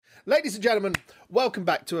Ladies and gentlemen, welcome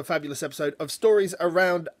back to a fabulous episode of Stories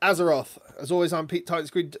Around Azeroth. As always, I'm Pete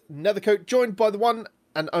Titans-Grid Nethercoat, joined by the one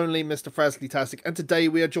and only Mr. Frasley-tastic, and today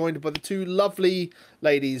we are joined by the two lovely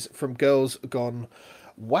ladies from Girls Gone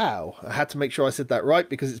WoW. I had to make sure I said that right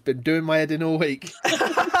because it's been doing my head in all week.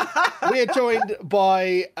 We are joined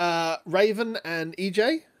by Raven and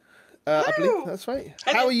EJ. I believe that's right.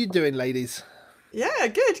 How are you doing, ladies? Yeah,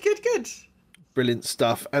 good. Brilliant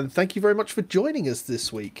stuff, and thank you very much for joining us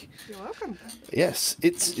this week. You're welcome. Yes,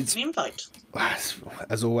 it's an invite.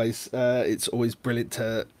 As always, it's always brilliant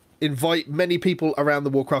to invite many people around the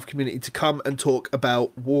Warcraft community to come and talk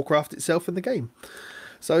about Warcraft itself and the game.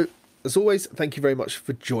 So, as always, thank you very much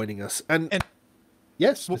for joining us. And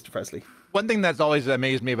yes, Mr. Presley. One thing that's always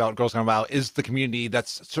amazed me about Girls Gone WoW is the community that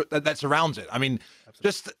surrounds it. I mean,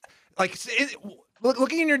 just like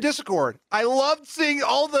looking in your Discord, I loved seeing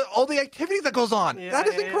all the activity that goes on. Yeah, that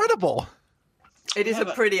is incredible. It is a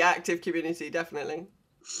pretty active community, definitely.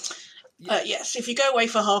 Yes, if you go away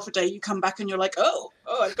for half a day, you come back and you're like, oh,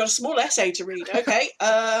 I've got a small essay to read. Okay,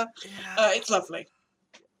 it's lovely.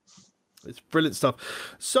 It's brilliant stuff.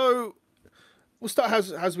 So we'll start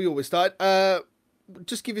as we always start.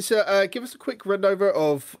 Just give us a quick run over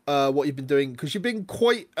of what you've been doing, because you've been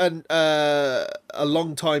quite a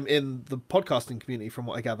long time in the podcasting community, from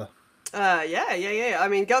what I gather. Yeah. I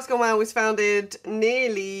mean, Girls Gone WoW was founded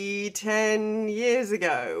nearly 10 years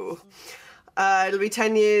ago. It'll be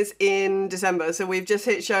 10 years in December, so we've just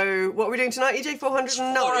hit show. What are we doing tonight, EJ?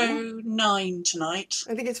 409? 409 tonight.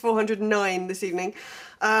 I think it's 409 this evening.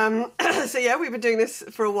 So yeah, we've been doing this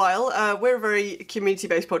for a while. We're a very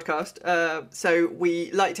community-based podcast, so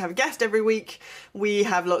we like to have a guest every week. We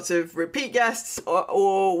have lots of repeat guests,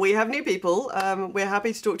 or we have new people. We're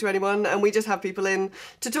happy to talk to anyone, and we just have people in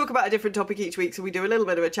to talk about a different topic each week, so we do a little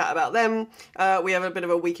bit of a chat about them. We have a bit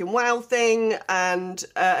of a Week in WoW thing, and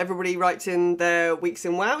everybody writes in their Weeks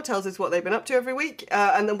in WoW, tells us what they've been up to every week,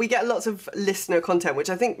 and then we get lots of listener content,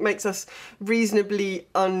 which I think makes us reasonably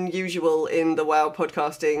unusual in the WoW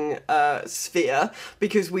podcasting sphere,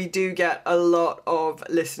 because we do get a lot of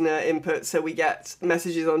listener input. So we get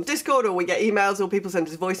messages on Discord, or we get emails, or people send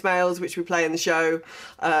us voicemails, which we play in the show.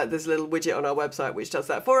 There's a little widget on our website which does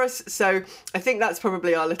that for us. So I think that's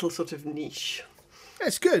probably our little sort of niche.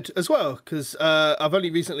 It's good as well, because I've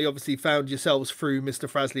only recently obviously found yourselves through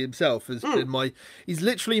Mr. Frasley himself. He's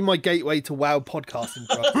literally my gateway to WoW podcasting.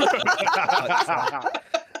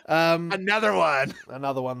 Another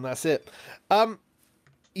one. That's it.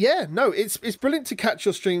 Yeah, no, it's brilliant to catch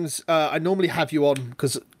your streams. I normally have you on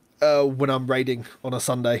because when I'm raiding on a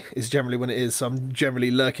Sunday is generally when it is. So I'm generally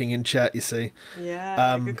lurking in chat, you see.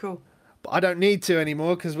 Yeah, good call. But I don't need to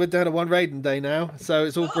anymore because we're down to one raiding day now. So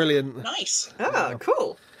it's all brilliant. Nice.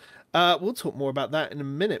 Cool. We'll talk more about that in a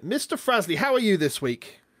minute. Mr. Frasley, how are you this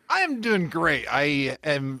week? I am doing great. I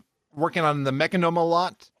am working on the Mechanome a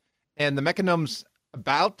lot, and the Mechanome's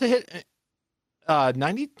about to hit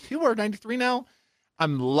 92 or 93 now.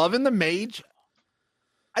 I'm loving the mage.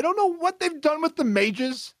 I don't know what they've done with the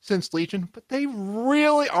mages since Legion, but they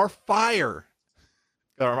really are fire.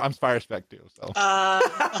 I'm fire spec too. So. I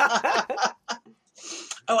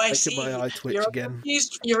see. My eye twitch again.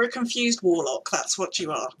 You're a confused warlock. That's what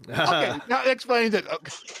you are. Okay, now explains it.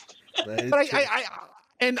 Okay. But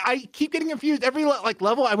I keep getting confused. Every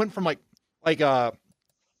level, I went from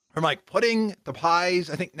from pudding to pies.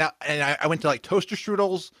 I think now, and I went to toaster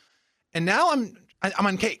strudels, and now I'm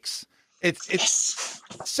on cakes. It's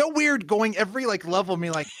so weird going every level.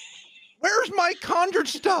 Me where's my conjured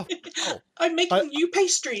stuff? Oh. I'm making new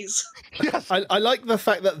pastries. Yes. I like the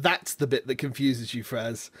fact that that's the bit that confuses you,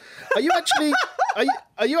 Fraz. Are you actually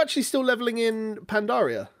are you actually still leveling in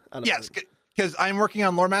Pandaria? Yes, because I'm working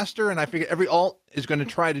on Lore Master, and I figure every alt is going to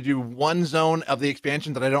try to do one zone of the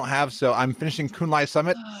expansion that I don't have. So I'm finishing Kunlai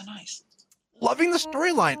Summit. Oh, nice. Loving the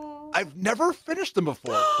storyline. I've never finished them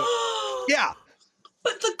before. So, yeah.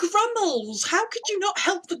 But the Grummels, how could you not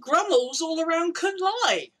help the Grummels all around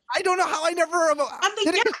Kunlai? I don't know how I never... And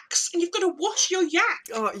the yaks, and you've got to wash your yak.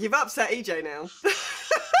 Oh, you've upset EJ now.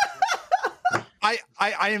 I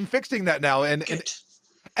am fixing that now, and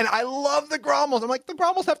I love the Grommels. I'm like, the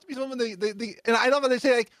Grommels have to be some of the and I love when they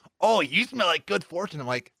say oh, you smell like good fortune. I'm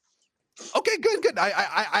like, okay, good.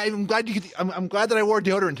 I'm glad I'm glad that I wore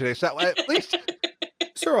deodorant today, so that way at least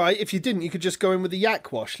it's all right. If you didn't, you could just go in with the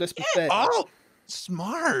yak wash. Let's be fair. Oh,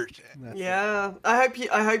 smart. Yeah, I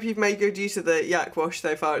hope you've made good use of the yak wash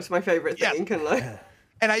so far. It's my favourite thing.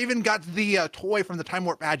 And I even got the toy from the Time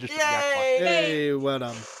Warp Badges. for the Xbox. Yay! Hey, well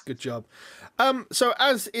done. Good job. So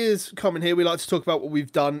as is common here, we like to talk about what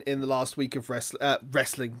we've done in the last week of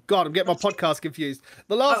wrestling. God, I'm getting my podcast confused.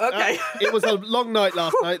 The last, okay. It was a long night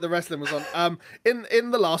last night. The wrestling was on.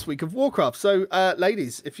 In the last week of Warcraft. So,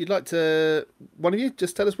 ladies, if you'd like to, one of you,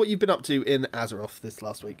 just tell us what you've been up to in Azeroth this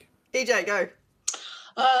last week. EJ, go.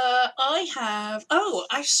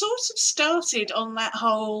 I sort of started on that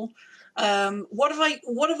whole. What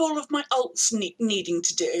have all of my alts needing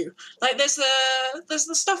to do? Like there's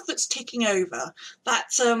the stuff that's ticking over. That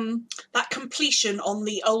completion on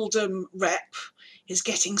the Oldham rep is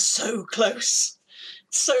getting so close.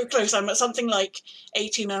 So close. I'm at something like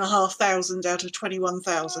 18,500 out of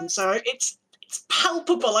 21,000. So it's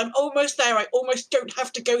palpable. I'm almost there. I almost don't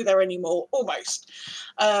have to go there anymore. Almost.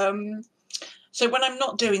 So when I'm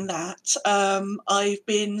not doing that, I've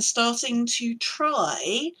been starting to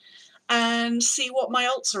try and see what my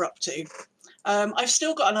alts are up to. I've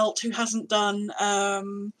still got an alt who hasn't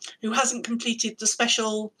completed the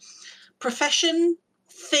special profession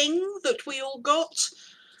thing that we all got.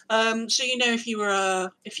 So if you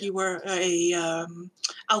were a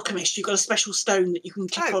alchemist, you've got a special stone that you can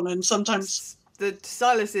click on, and sometimes the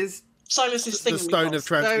Silas's the stone of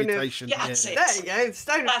transmutation. Yeah, that's it. There you go, the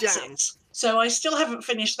stone of jam. So I still haven't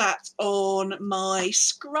finished that on my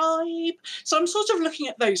scribe. So I'm sort of looking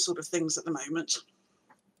at those sort of things at the moment.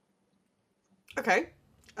 Okay.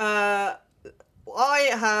 I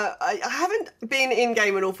haven't been in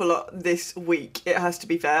game an awful lot this week, it has to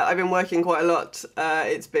be fair. I've been working quite a lot.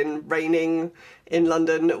 It's been raining in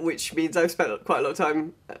London, which means I've spent quite a lot of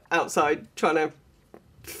time outside trying to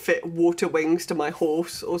fit water wings to my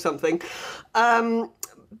horse or something.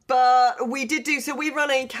 But we did we run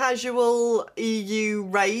a casual EU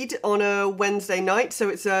raid on a Wednesday night, so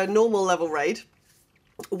it's a normal level raid.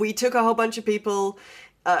 We took a whole bunch of people,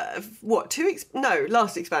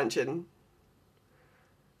 last expansion.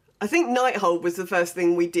 I think Nighthold was the first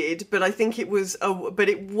thing we did, but I think it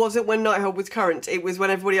wasn't when Nighthold was current. It was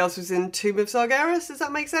when everybody else was in Tomb of Sargeras. Does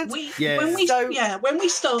that make sense? When we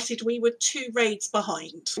started, we were 2 raids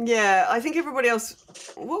behind. Yeah, I think everybody else.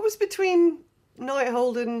 What was between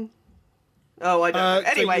Nighthold and? Oh, I don't know.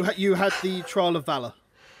 Anyway, so you had the Trial of Valor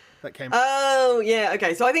that came. Oh yeah,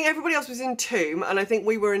 okay. So I think everybody else was in Tomb, and I think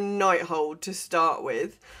we were in Nighthold to start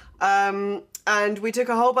with. And we took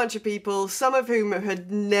a whole bunch of people, some of whom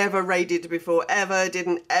had never raided before ever,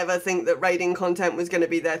 didn't ever think that raiding content was going to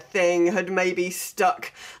be their thing, had maybe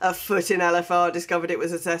stuck a foot in LFR, discovered it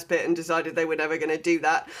was a cesspit and decided they were never going to do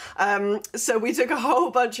that. So we took a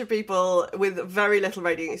whole bunch of people with very little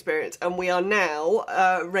raiding experience, and we are now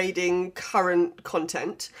raiding current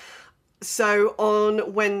content. So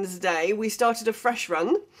on Wednesday, we started a fresh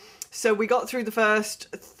run. So we got through the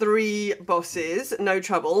first 3 bosses, no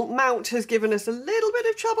trouble. Mount has given us a little bit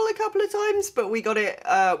of trouble a couple of times, but we got it.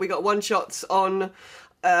 We got one-shots on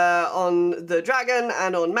the dragon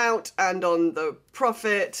and on Mount and on the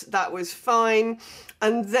Prophet. That was fine.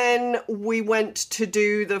 And then we went to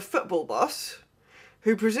do the football boss,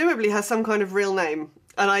 who presumably has some kind of real name.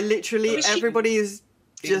 And I literally, everybody is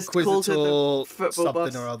just called it the football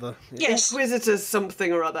boss. Something or other. Yeah. Yes. Inquisitor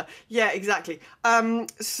something or other. Yeah, exactly.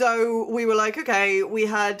 So we were like, okay, we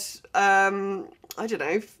had, I don't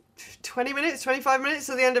know, 20 minutes, 25 minutes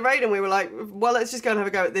to the end of raid, and we were like, well, let's just go and have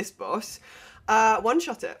a go at this boss.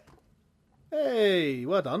 One-shot it. Hey,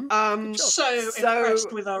 well done. So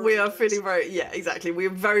impressed with our we are feeling exactly. We're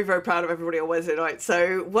very, very proud of everybody on Wednesday night.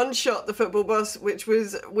 So one shot the football boss, which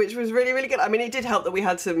was really, really good. I mean, it did help that we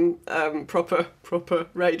had some proper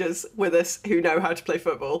raiders with us who know how to play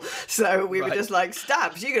football. So we were just like,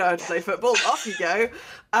 Stabs, you know how to play football, off you go.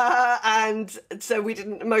 And so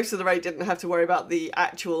most of the raid didn't have to worry about the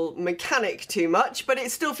actual mechanic too much, but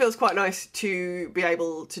it still feels quite nice to be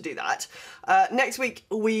able to do that. Next week,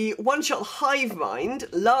 we one-shot Hivemind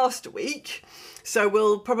last week, so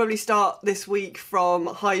we'll probably start this week from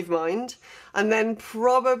Hivemind, and then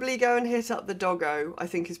probably go and hit up the Doggo, I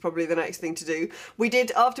think is probably the next thing to do.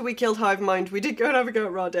 After we killed Hivemind, we did go and have a go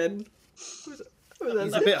at Raden.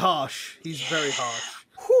 He's a bit harsh. He's very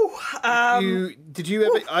harsh. Did you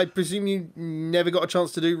ever? I presume you never got a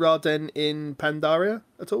chance to do Raden in Pandaria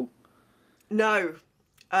at all. No,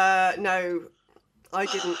 no, I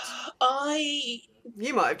didn't.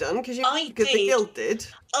 You might have done because the guild did.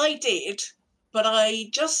 I did, but I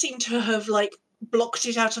just seem to have blocked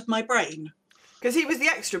it out of my brain. Because he was the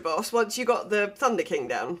extra boss once you got the Thunder King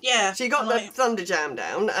down. Yeah. So you got the like- Thunder Jam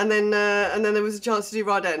down, and then there was a chance to do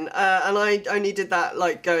Raden, and I only did that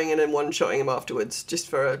like going in and one-shotting him afterwards, just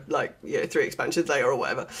for 3 expansions later or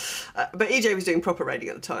whatever. But EJ was doing proper raiding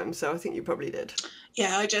at the time, so I think you probably did.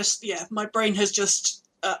 Yeah, my brain has just.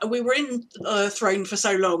 We were in Throne for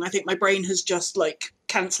so long. I think my brain has just like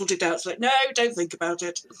cancelled it out. It's like, no, don't think about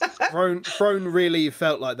it. Throne really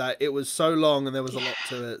felt like that. It was so long and there was a lot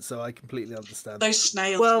to it, so I completely understand. Those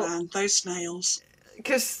snails, man. Those snails.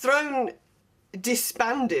 Because Throne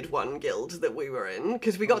disbanded one guild that we were in,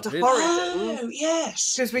 because we got to really? Horridon. Oh,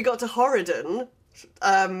 yes. Because we got to Horridon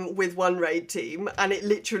with one raid team, and it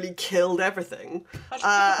literally killed everything.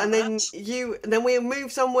 And then we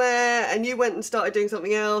moved somewhere, and you went and started doing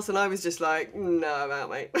something else, and I was just like, no, I'm out,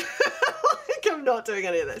 mate. Like, I'm not doing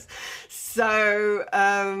any of this. So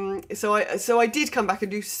I did come back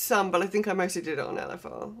and do some, but I think I mostly did it on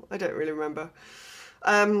LFR. I don't really remember.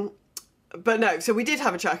 But no, so we did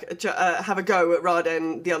have a go at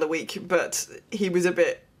Raden the other week, but he was a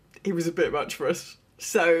bit much for us.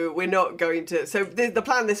 So we're not going to. So the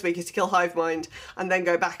plan this week is to kill Hivemind and then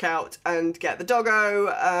go back out and get the doggo.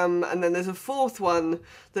 And then there's a fourth one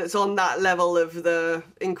that's on that level of the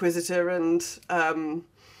Inquisitor and the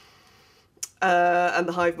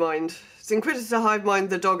Hivemind. It's Inquisitor, Hivemind,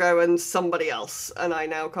 the doggo, and somebody else. And I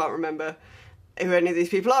now can't remember who any of these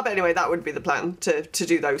people are. But anyway, that would be the plan to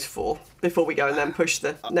do those 4 before we go and then push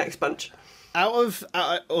the next bunch. The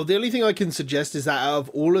only thing I can suggest is that out of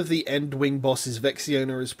all of the Endwing bosses,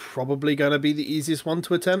 Vexiona is probably going to be the easiest one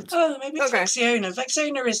to attempt. Oh, maybe it's Okay. Vexiona.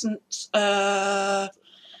 Vexiona isn't...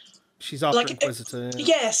 She's after like, Inquisitor.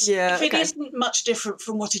 Yes. Yeah, If it okay. isn't much different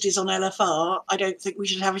from what it is on LFR, I don't think we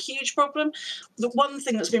should have a huge problem. The one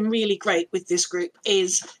thing that's been really great with this group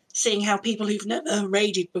is seeing how people who've never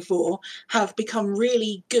raided before have become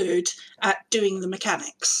really good at doing the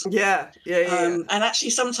mechanics. Yeah. And actually,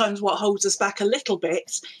 sometimes what holds us back a little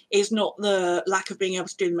bit is not the lack of being able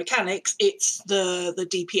to do the mechanics; it's the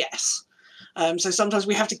DPS. So sometimes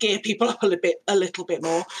we have to gear people up a little bit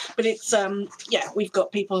more. But it's we've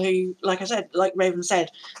got people who, like I said, like Raven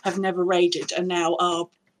said, have never raided and now are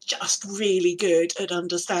just really good at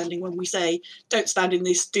understanding when we say, don't stand in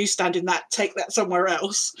this, do stand in that, take that somewhere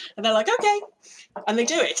else. And they're like, okay. And they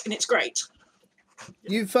do it, and it's great.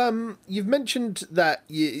 You've mentioned that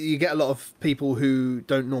you get a lot of people who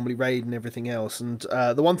don't normally raid and everything else, and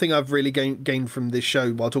the one thing I've really gained from this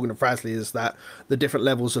show while talking to Frasley is that the different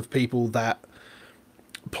levels of people that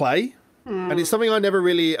play. And it's something I never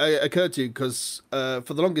really occurred to, because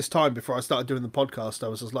for the longest time before I started doing the podcast, I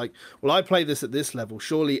was just like, well, I play this at this level.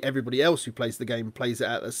 Surely everybody else who plays the game plays it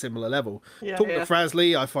at a similar level. Talking to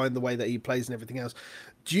Frasley, I find the way that he plays and everything else.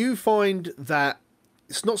 Do you find that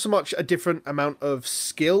it's not so much a different amount of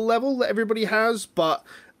skill level that everybody has, but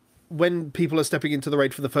when people are stepping into the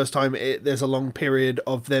raid for the first time, there's a long period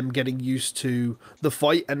of them getting used to the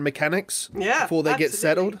fight and mechanics before they get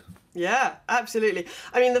settled? Yeah, absolutely.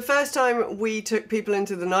 I mean, the first time we took people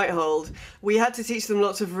into the Nighthold, we had to teach them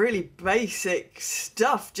lots of really basic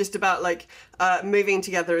stuff, just about moving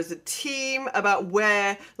together as a team, about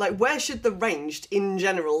where should the ranged in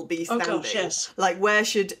general be standing? Oh gosh, yes. Like, where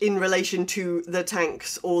should, in relation to the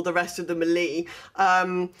tanks or the rest of the melee,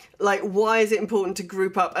 why is it important to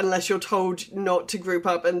group up unless you're told not to group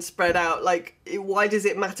up and spread out? Like, why does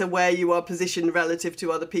it matter where you are positioned relative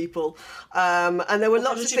to other people? And there were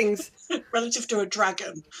lots of things. Relative to a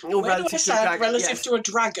dragon. Or relative to a dragon, relative yes. to a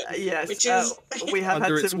dragon. Yes, Which is... we have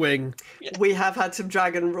Under had its some, wing. We have had some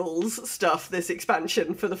dragon rules stuff this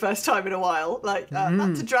expansion for the first time in a while.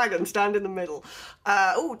 That's a dragon, stand in the middle.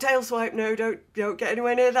 Tail swipe, no, don't get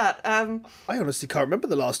anywhere near that. I honestly can't remember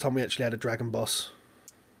the last time we actually had a dragon boss.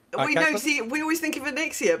 We always think of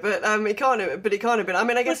Onyxia, but it can't have been. I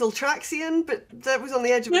mean, I guess Ultraxian, but that was on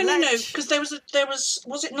the edge of a ledge. No, because there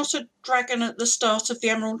was it not a dragon at the start of the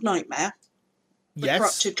Emerald Nightmare? The Yes.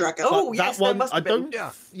 corrupted dragon. Oh, That yes, there one, must I have been.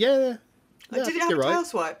 don't... Yeah. Did it have a tail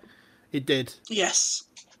swipe? It did. Yes.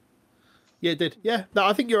 Yeah, it did. Yeah. No,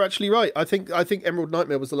 I think you're actually right. I think Emerald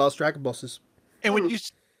Nightmare was the last dragon bosses. And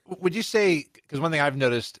would you say, because one thing I've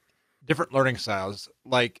noticed, different learning styles,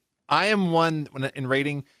 like I am one when in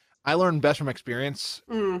raiding, I learn best from experience.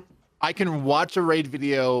 I can watch a raid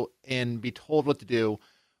video and be told what to do,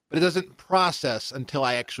 but it doesn't process until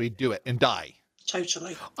I actually do it and die.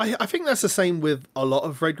 Totally. I think that's the same with a lot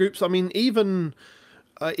of raid groups. I mean, even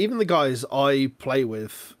the guys I play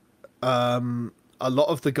with, a lot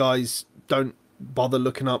of the guys don't bother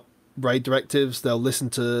looking up raid directives. They'll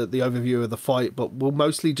listen to the overview of the fight, but we'll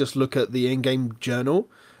mostly just look at the in-game journal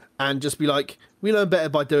and just be like, we learn better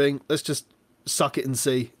by doing, let's just suck it and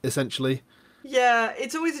see, essentially. Yeah,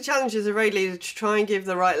 it's always a challenge as a raid leader to try and give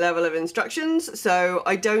the right level of instructions. So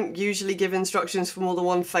I don't usually give instructions for more than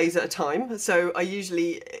one phase at a time. So I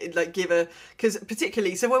usually like because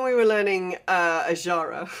particularly, so when we were learning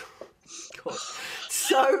Azara, God,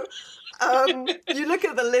 so you look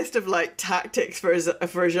at the list of like tactics for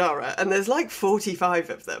Azara, and there's like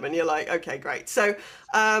 45 of them, and you're like, okay, great. So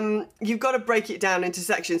you've got to break it down into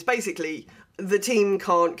sections. Basically, the team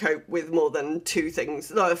can't cope with more than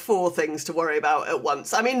 4 things to worry about at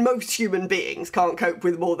once. I mean, most human beings can't cope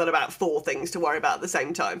with more than about 4 things to worry about at the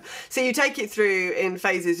same time. So you take it through in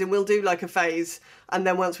phases, and we'll do like a phase, and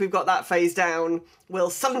then once we've got that phase down, we'll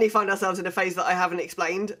suddenly find ourselves in a phase that I haven't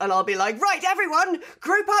explained, and I'll be like, right, everyone,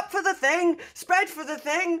 group up for the thing, spread for the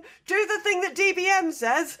thing, do the thing that DBM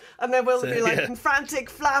says, and then we'll be like frantic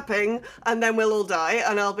flapping, and then we'll all die,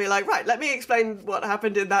 and I'll be like, right, let me explain what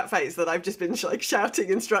happened in that phase that I've just been like shouting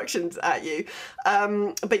instructions at you.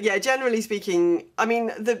 But yeah, generally speaking, I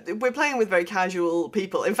mean, we're playing with very casual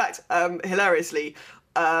people. In fact, hilariously,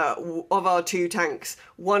 of our 2 tanks,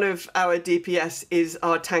 one of our DPS is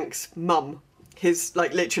our tank's mum.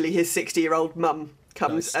 Literally his 60-year-old mum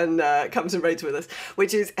comes and raids with us,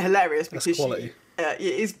 which is hilarious because she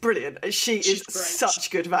is brilliant. She is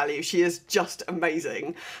such good value. She is just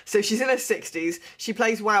amazing. So she's in her 60s. She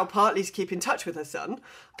plays WoW partly to keep in touch with her son.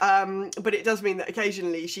 But it does mean that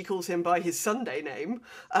occasionally she calls him by his Sunday name.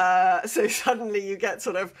 So suddenly you get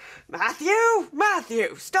sort of,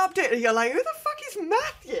 Matthew, stop it. And you're like, who the fuck is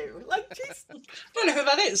Matthew? Like, jeez. I don't know who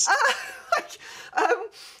that is.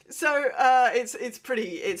 So it's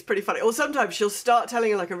pretty funny. Or sometimes she'll start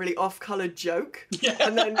telling like a really off-coloured joke,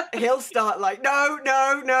 and then he'll start like, no,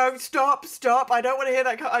 stop. I don't want to hear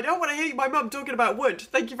that. I don't want to hear my mum talking about wood.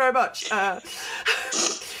 Thank you very much.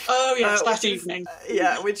 Oh yes, that evening.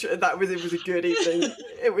 It was a good evening.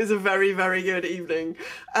 It was a very, very good evening.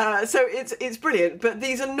 So it's brilliant. But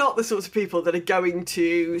these are not the sorts of people that are going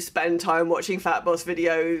to spend time watching Fat Boss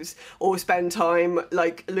videos or spend time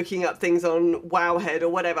like looking up things on Wowhead or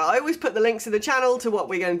whatever. I always put the links in the channel to what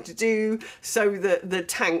we're going to do so that the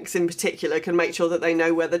tanks in particular can make sure that they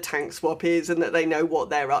know where the tank swap is and that they know what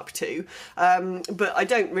they're up to. But I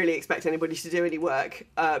don't really expect anybody to do any work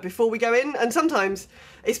before we go in. And sometimes,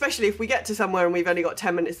 especially if we get to somewhere and we've only got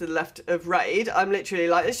 10 minutes left of raid, I'm literally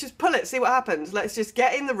like, let's just pull it, see what happens. Let's just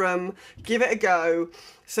get in the room, give it a go,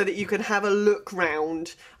 so that you can have a look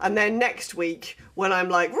round. And then next week, when I'm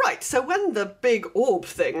like, right, so when the big orb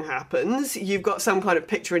thing happens, you've got some kind of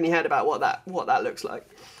picture in your head about what that looks like.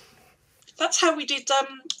 That's how we did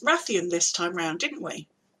Rathian this time round, didn't we?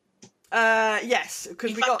 Yes,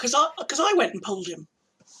 because I went and pulled him.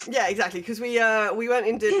 Yeah, exactly, because we went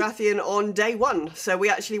and did Rathian on day 1. So we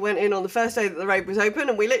actually went in on the first day that the raid was open,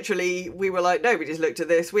 and we were like, nobody's looked at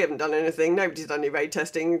this, we haven't done anything, nobody's done any raid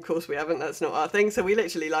testing, of course we haven't, that's not our thing. So we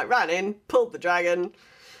literally like ran in, pulled the dragon.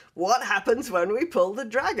 What happens when we pull the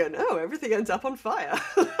dragon? Oh, everything ends up on fire.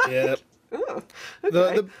 Yeah. Oh,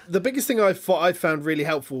 okay. The biggest thing I found really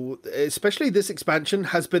helpful, especially this expansion,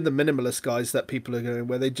 has been the minimalist guys that people are going,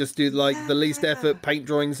 where they just do like the least effort paint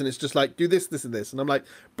drawings, and it's just like, do this, this, and this. And I'm like,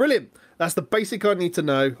 brilliant. That's the basic I need to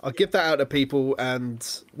know. I'll give that out to people and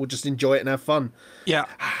we'll just enjoy it and have fun. Yeah.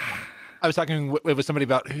 I was talking with somebody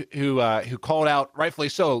about who called out, rightfully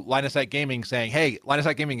so, Line of Sight Gaming, saying, hey, Line of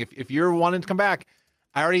Sight Gaming, if you're wanting to come back,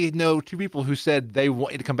 I already know 2 people who said they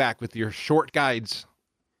want you to come back with your short guides.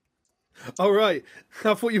 All right.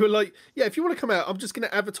 I thought you were like, yeah, if you want to come out, I'm just going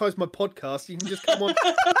to advertise my podcast. You can just come on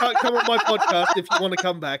my podcast if you want to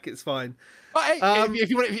come back. It's fine. Well, hey, if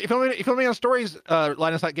you want to be on stories,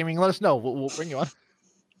 Line of Sight Gaming, let us know. We'll bring you on.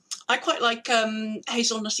 I quite like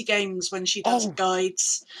Hazelnutty Games when she does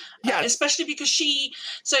guides. Yeah. Especially because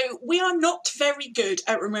so we are not very good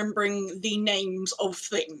at remembering the names of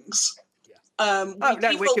things. We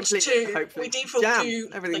default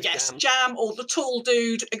to Jam or the tall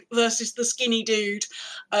dude versus the skinny dude,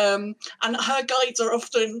 and her guides are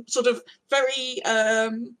often sort of very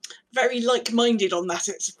like-minded on that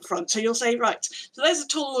at the front. So you'll say, right, so there's a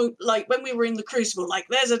tall, like when we were in the Crucible, like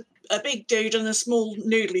there's a big dude and a small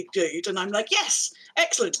noodly dude, and I'm like, yes,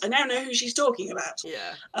 excellent, I now know who she's talking about.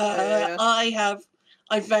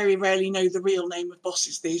 I very rarely know the real name of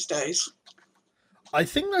bosses these days. I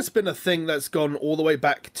think that's been a thing that's gone all the way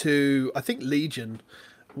back to, I think, Legion,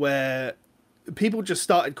 where people just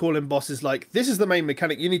started calling bosses like, this is the main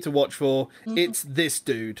mechanic you need to watch for. Mm-hmm. It's this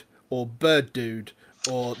dude, or bird dude,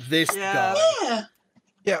 or this guy.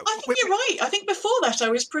 Yeah, I think you're right. I think before that I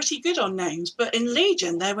was pretty good on names, but in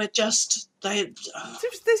Legion there were just... there's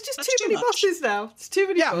just too many bosses now. It's too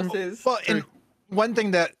many bosses. Well, and one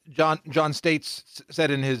thing that John States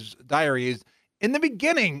said in his diary is, in the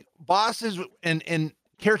beginning, bosses and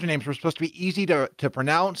character names were supposed to be easy to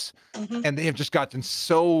pronounce, and they have just gotten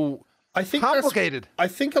so I think complicated. I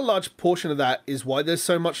think a large portion of that is why there's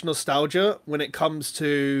so much nostalgia when it comes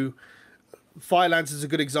to Firelands is a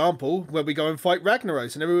good example, where we go and fight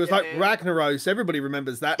Ragnaros, and everyone was like, Ragnaros, everybody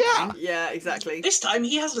remembers that name. Yeah, exactly. This time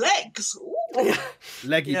he has legs. Ooh.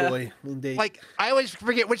 Leggy boy, indeed. Like, I always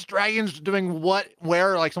forget which dragon's doing what,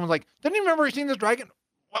 where. Like, someone's like, didn't you remember seeing this dragon?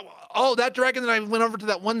 Oh, that dragon that I went over to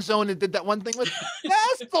that one zone and did that one thing with?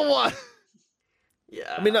 That's the one!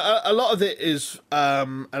 Yeah. I mean, a lot of it is,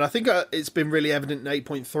 and I think it's been really evident in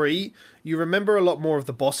 8.3, you remember a lot more of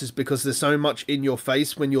the bosses because there's so much in your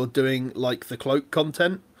face when you're doing, like, the cloak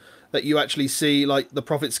content, that you actually see, like, the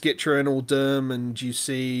Prophet Skitra in Uldum, and you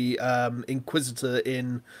see Inquisitor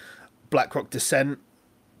in Blackrock Descent,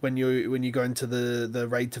 when you go into the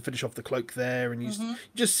raid to finish off the cloak there, and you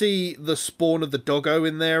just see the spawn of the doggo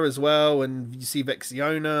in there as well, and you see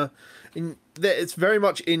Vexiona, and it's very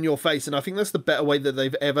much in your face, and I think that's the better way that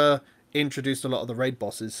they've ever introduced a lot of the raid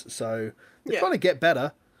bosses, so they're trying to get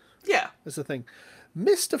better. Yeah. That's the thing.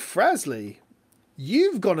 Mr. Frasley,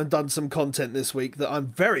 you've gone and done some content this week that I'm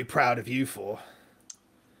very proud of you for.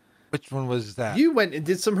 Which one was that? You went and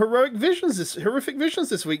did some horrific visions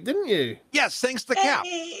this week, didn't you? Yes, thanks to Cap.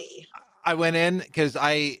 Hey. I went in because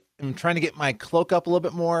I am trying to get my cloak up a little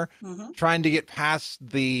bit more, trying to get past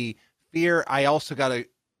the fear. I also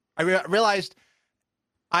realized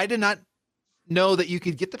I did not know that you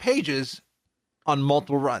could get the pages on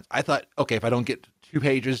multiple runs. I thought, okay, if I don't get 2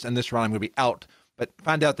 pages in this run, I'm going to be out. But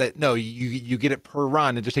found out that no, you get it per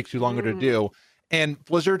run. It just takes you longer to do. And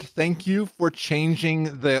Blizzard, thank you for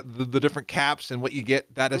changing the different caps and what you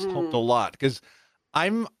get. That has helped a lot, because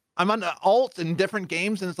I'm on alt in different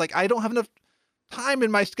games, and it's like I don't have enough time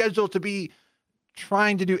in my schedule to be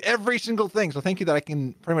trying to do every single thing. So thank you that I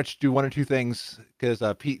can pretty much do 1 or 2 things, because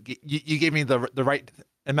Pete, you gave me the right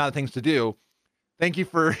amount of things to do. Thank you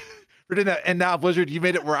for doing that. And now Blizzard, you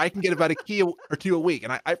made it where I can get about a key or 2 a week,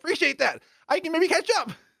 and I appreciate that. I can maybe catch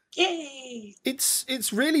up. Yay!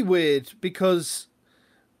 It's really weird because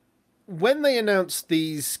when they announce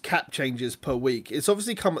these cap changes per week, it's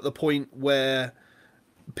obviously come at the point where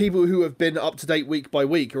people who have been up to date week by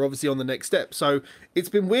week are obviously on the next step. So it's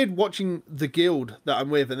been weird watching the guild that I'm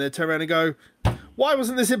with, and they turn around and go, why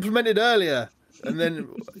wasn't this implemented earlier? And then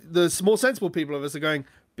the more sensible people of us are going,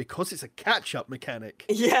 because it's a catch-up mechanic.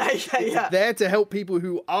 Yeah. There to help people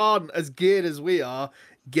who aren't as geared as we are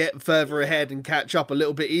get further ahead and catch up a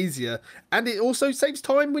little bit easier. And it also saves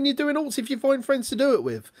time when you're doing alts if you find friends to do it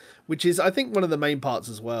with, which is, I think, one of the main parts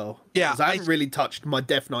as well. Yeah. 'Cause I haven't really touched my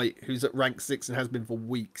Death Knight, who's at rank 6 and has been for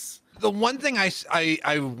weeks. The one thing I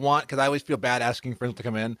want, because I always feel bad asking friends to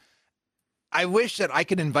come in, I wish that I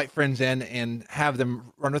could invite friends in and have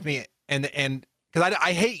them run with me, and because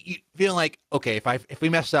I hate feeling like, okay, if we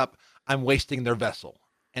mess up, I'm wasting their vessel,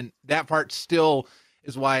 and that part still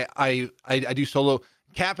is why I do solo.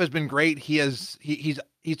 Cap has been great. He's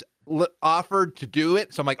offered to do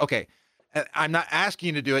it, so I'm like, okay, I'm not asking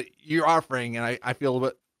you to do it. You're offering, and I feel a little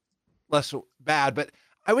bit less bad, but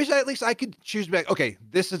I wish at least I could choose to be like, okay,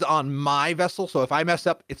 this is on my vessel, so if I mess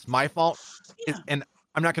up, it's my fault, and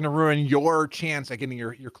I'm not going to ruin your chance at getting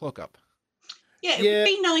your cloak up. Yeah, it would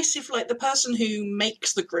be nice if, like, the person who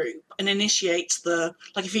makes the group and initiates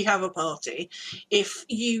like, if you have a party, if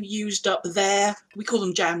you used up we call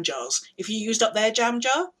them jam jars. If you used up their jam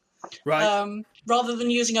jar, Right. Rather than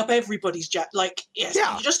using up everybody's jam, like, yes,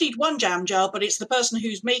 you just need 1 jam jar, but it's the person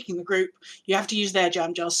who's making the group, you have to use their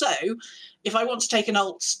jam jar. So if I want to take an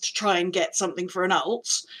alt to try and get something for an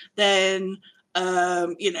alt, then,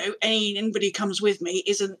 anybody who comes with me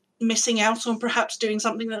isn't missing out on perhaps doing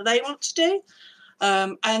something that they want to do.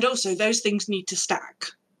 And also, those things need to stack.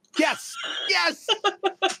 Yes.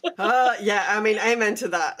 Yeah, I mean, amen to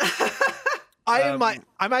that. I'm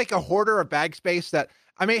like a hoarder of bag space, that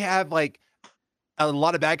I may have like a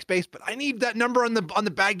lot of bag space, but I need that number on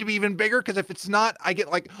the bag to be even bigger, because if it's not, I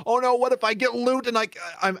get like, oh no, what if I get loot? And like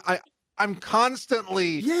I'm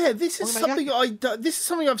constantly This is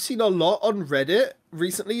something I've seen a lot on Reddit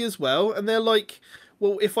recently as well, and they're like,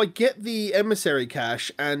 well, if I get the emissary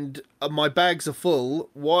cache and my bags are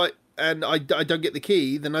full, and I don't get the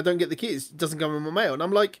key, then I don't get the key. It doesn't come in my mail. And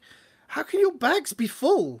I'm like, how can your bags be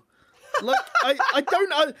full? Like,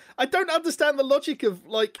 I don't understand the logic of,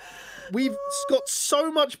 like, we've got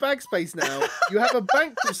so much bag space now. You have a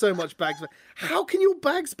bank with so much bag space. How can your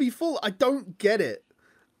bags be full? I don't get it.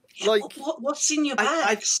 Like, what's in your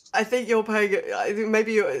bags? I think you're playing. I think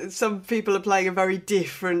maybe some people are playing a very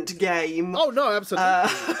different game. Oh no,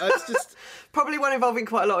 absolutely. It's just Probably one involving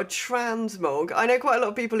quite a lot of transmog. I know quite a lot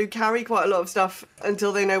of people who carry quite a lot of stuff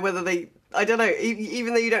until they know whether they... I don't know,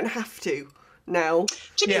 even though you don't have to now.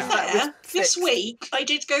 To be Yeah. fair, this Fixed. week I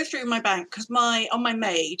did go through my bank because on my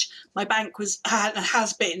mage, my bank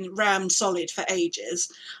has been rammed solid for ages,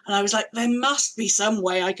 and I was like, there must be some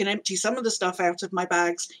way I can empty some of the stuff out of my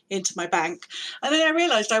bags into my bank, and then I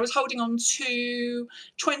realised I was holding on to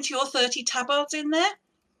 20 or 30 tabards in there,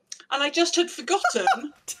 and I just had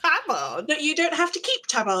forgotten Tabard. that you don't have to keep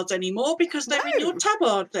tabards anymore because they're in your No.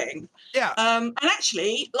 tabard thing. Yeah. And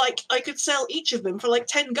actually, like, I could sell each of them for like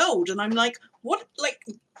 10 gold, and I'm like, what? Like,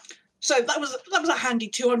 so that was a handy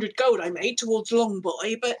 200 gold I made towards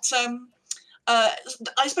Longboy. But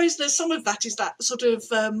I suppose there's some of that is that sort of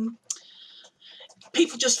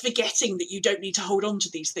people just forgetting that you don't need to hold on to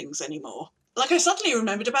these things anymore. Like, I suddenly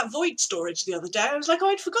remembered about void storage the other day. I was like, oh,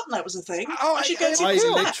 I'd forgotten that was a thing. Oh, I should go I do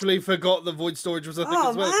that. literally forgot the void storage was a thing Oh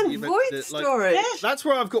as well. that man, you void mentioned it. Like, storage. Yeah. that's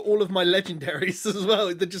where I've got all of my legendaries as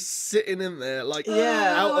well. They're just sitting in there, like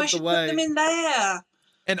Yeah. out Oh, I of should the put way. them in there.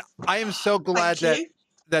 And I am so glad Thank you.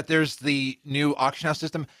 that there's the new auction house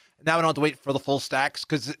system. Now I don't have to wait for the full stacks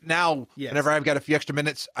because now Yes. whenever I've got a few extra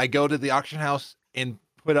minutes, I go to the auction house and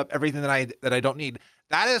put up everything that I don't need.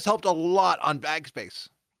 That has helped a lot on bag space.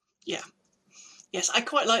 Yes, I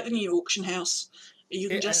quite like the new auction house. You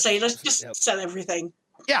can It just has- say, let's just yep. sell everything.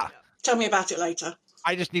 Yeah, Tell me about it later.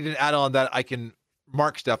 I just need an add-on that I can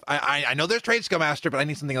mark stuff. I know there's Trade Skill Master, but I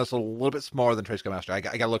need something else a little bit smaller than Trade Skill Master. I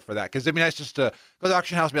got to look for that because it'd be nice just to go to the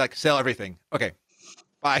auction house and be like, sell everything. Okay,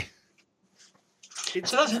 bye.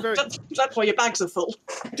 It's So that's, very- that's why your bags are full.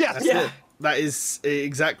 Yes. That's Yeah. it. That is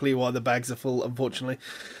exactly why the bags are full, unfortunately.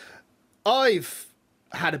 I've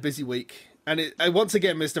had a busy week. And once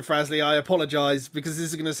again, Mr. Frasley, I apologise because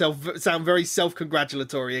this is going to sound very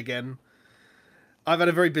self-congratulatory again. I've had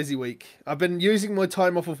a very busy week. I've been using my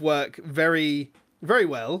time off of work very, very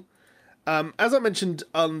well. As I mentioned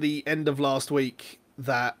on the end of last week,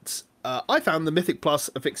 that I found the Mythic Plus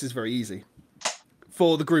affixes very easy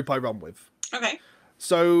for the group I run with. Okay.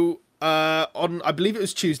 So on, I believe it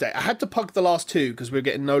was Tuesday, I had to pug the last two because we were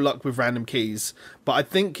getting no luck with random keys. But I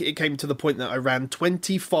think it came to the point that I ran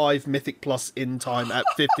 25 Mythic Plus in time at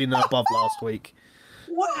 15 and above last week.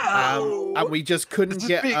 Wow. And we just couldn't This is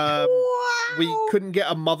get big. we couldn't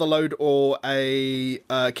get a Motherload or a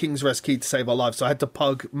King's Rest key to save our lives. So I had to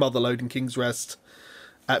pug Motherload and King's Rest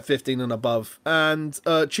at 15 and above. And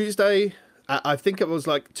Tuesday, I think it was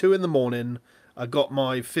like 2 in the morning, I got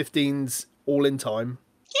my 15s all in time.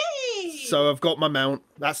 Yay! So I've got my mount.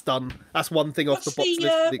 That's done. That's one thing off What's the box list.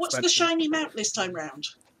 For the what's the expansion. shiny mount this time round?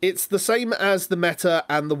 It's the same as the meta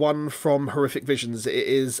and the one from Horrific Visions. It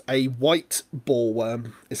is a white ball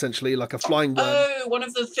worm, essentially, like a flying worm. Oh, one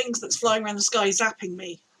of the things that's flying around the sky zapping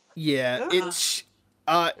me. Yeah,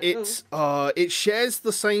 Ah. it shares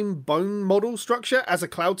the same bone model structure as a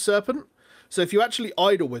cloud serpent. So if you actually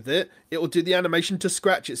idle with it, it will do the animation to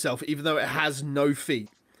scratch itself, even though it has no feet.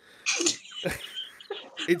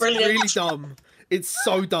 It's Brilliant. really dumb. It's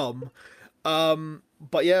so dumb.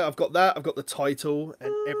 But yeah, I've got that. I've got the title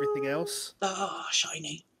and everything else. Oh,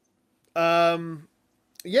 shiny.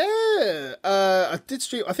 Yeah, I did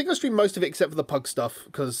stream. I think I streamed most of it except for the pug stuff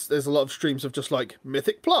because there's a lot of streams of just like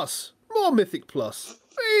Mythic Plus, more Mythic Plus,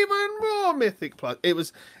 even more Mythic Plus.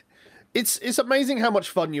 It's amazing how much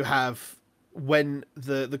fun you have when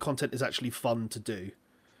the content is actually fun to do.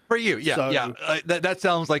 For you, yeah, So- yeah. That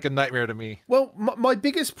sounds like a nightmare to me. Well, my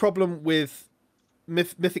biggest problem with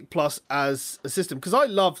Mythic Plus as a system, because I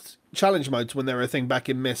loved challenge modes when they were a thing back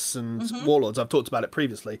in Mists and Warlords. I've talked about it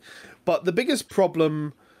previously. But the biggest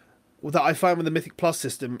problem that I found with the Mythic Plus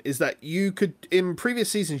system is that you could, in previous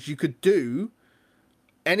seasons, you could do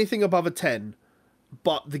anything above a 10,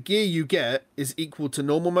 but the gear you get is equal to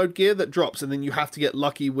normal mode gear that drops, and then you have to get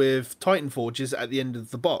lucky with Titan Forges at the end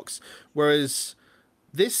of the box. Whereas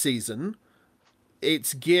this season,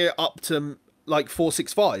 it's gear up to like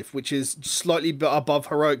 465, which is slightly above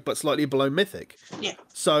heroic but slightly below mythic. Yeah.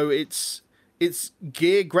 So it's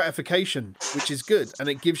gear gratification, which is good, and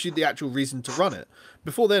it gives you the actual reason to run it.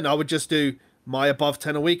 Before then, I would just do my above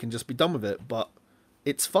 10 a week and just be done with it, but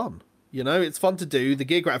it's fun. You know, it's fun to do. The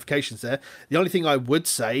gear gratification's there. The only thing I would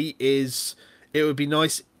say is it would be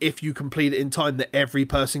nice if you complete it in time that every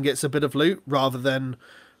person gets a bit of loot rather than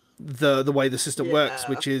the way the system works, Yeah.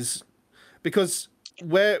 which is because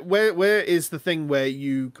where is the thing where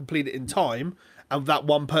you complete it in time and that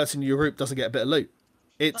one person in your group doesn't get a bit of loot?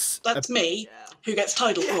 It's That's me, who gets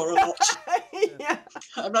tidal core a lot. Yeah.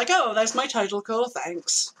 I'm like, oh, there's my tidal core,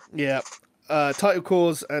 thanks. yeah. Title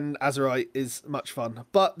Cores and Azerite is much fun.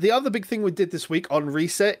 But the other big thing we did this week on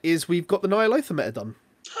Reset is we've got the Nyalotha meta done.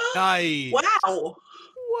 Nice. Wow.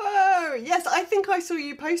 Whoa! Yes, I think I saw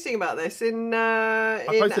you posting about this in I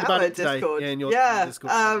posted about our it today. Discord. Yeah, in your yeah.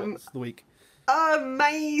 Discord the week.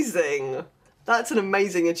 Amazing. That's an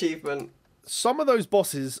amazing achievement. Some of those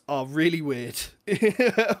bosses are really weird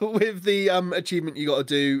with the achievement you got to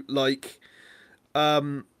do. Like, What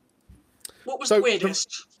was So the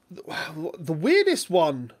weirdest? the weirdest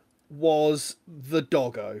one was the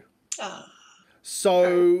doggo. Ah.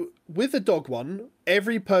 So with the dog one,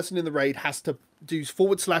 every person in the raid has to do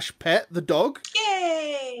 /pet the dog,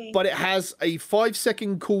 Yay! but it has a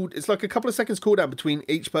 5-second it's like a couple of seconds cooldown between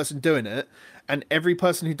each person doing it, and every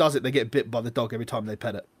person who does it, they get bit by the dog every time they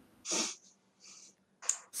pet it.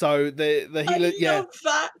 So the healer, I love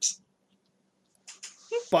that.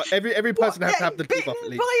 but every person has to have the bitten debuff at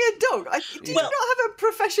least. by a dog. Do you Well- not have a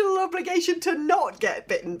professional obligation to not get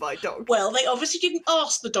bitten by dogs? Well, they obviously didn't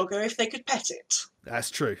ask the doggo if they could pet it. That's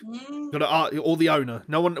true. Mm. Or the owner.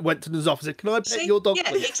 No one went to the office and said, "Can I pet See? your dog, Yeah,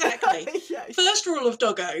 please?" exactly. Yeah. First rule of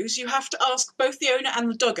doggos, you have to ask both the owner and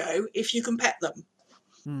the doggo if you can pet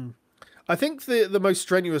them. I think the most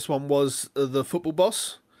strenuous one was the football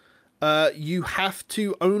boss. You have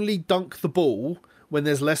to only dunk the ball when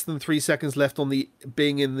there's less than 3 seconds left on the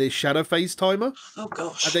being in the shadow phase timer, Oh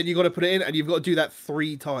gosh. and then you got to put it in, and you've got to do that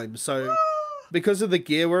 3 times. So because of the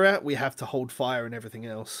gear we're at, we have to hold fire and everything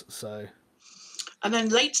else. So And then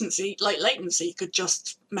latency could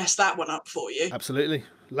just mess that one up for you. absolutely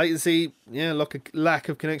latency, yeah, lack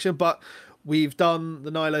of connection. But we've done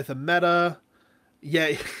the Nihilotha meta.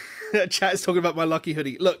 Yeah, chat's talking about my lucky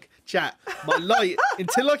hoodie. Look, chat, my light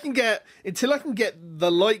until I can get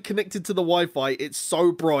the light connected to the Wi-Fi. It's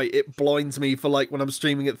so bright it blinds me for like when I'm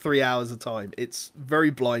streaming at 3 hours a time. It's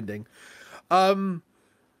very blinding. What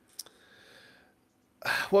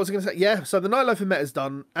was I going to say? Yeah, so the Nihilotha meta is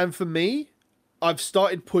done, and for me, I've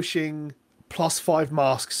started pushing +5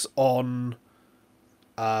 masks on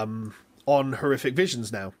horrific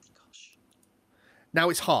visions now. Now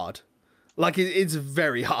it's hard. Like, it's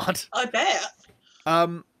very hard. I bet.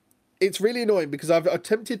 It's really annoying because I've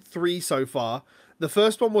attempted 3 so far. The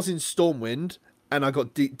first one was in Stormwind, and I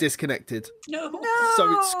got disconnected. No.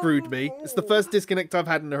 So it screwed me. It's the first disconnect I've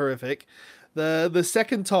had in a horrific. The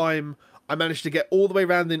second time, I managed to get all the way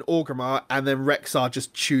around in Orgrimmar, and then Rexar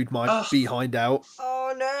just chewed my behind out.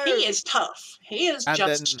 Oh no. He is tough. He is And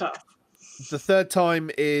just then- tough. The third time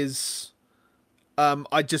is I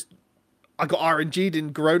got RNG'd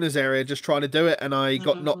in Garona's area just trying to do it, and I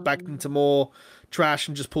got knocked back into more trash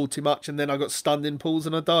and just pulled too much, and then I got stunned in pools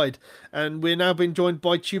and I died. And we're now being joined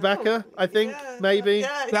by Chewbacca, I think, Yeah, maybe.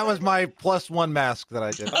 yeah, That was my +1 mask that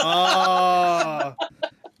I did. Ah,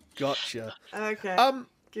 gotcha. Okay.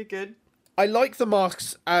 Good. I like the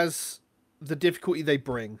masks as the difficulty they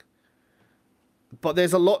bring, but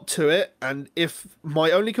there's a lot to it, and if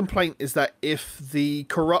my only complaint is that if the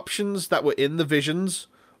corruptions that were in the visions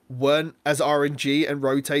weren't as RNG and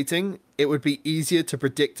rotating, it would be easier to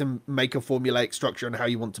predict and make a formulaic structure on how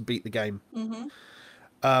you want to beat the game.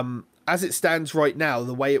 As it stands right now,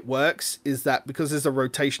 the way it works is that because there's a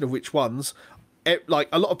rotation of which ones, like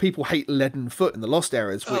a lot of people hate Leaden Foot in the Lost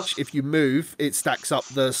Areas, which if you move, it stacks up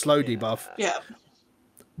the slow debuff. Yeah.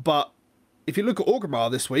 But if you look at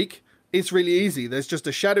Orgrimmar this week, it's really easy. There's just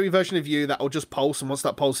a shadowy version of you that will just pulse, and once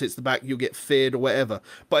that pulse hits the back, you'll get feared or whatever.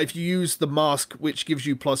 But if you use the mask, which gives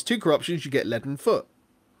you +2 corruptions, you get Leaden Foot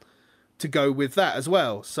to go with that as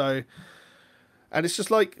well. So, and it's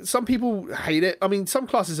just like, some people hate it. I mean, some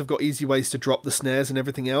classes have got easy ways to drop the snares and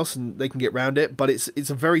everything else, and they can get around it, but it's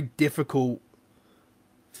a very difficult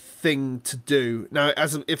thing to do. Now,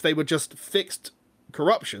 if they were just fixed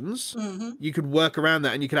corruptions, you could work around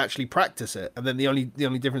that and you could actually practice it, and then the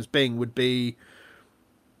only difference being would be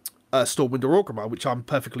Stormwind or Orgrimmar, which I'm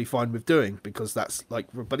perfectly fine with doing, because that's like,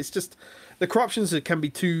 but it's just the corruptions that can be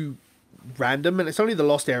too random, and it's only the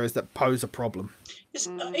Lost Areas that pose a problem.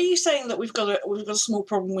 Are you saying that we've got a small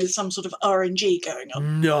problem with some sort of RNG going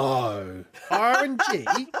on? No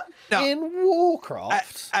RNG No. in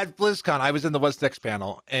Warcraft. At BlizzCon, I was in the West X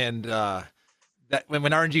panel, and that when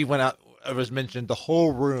RNG went out, it was mentioned, the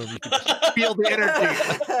whole room, you could just feel the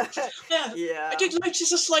energy. Yeah. Yeah. I did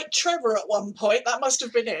notice a slight tremor at one point. That must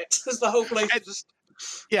have been it, because the whole place was just...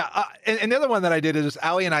 Yeah, and the other one that I did is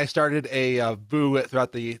Ali and I started a boo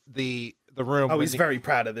throughout the room. Oh, he's very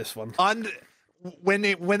proud of this one. When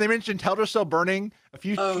they mentioned Teldrassil burning, a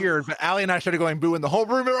few Oh. cheered, but Ali and I started going boo, and the whole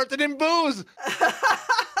room erupted in boos.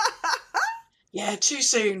 Yeah, too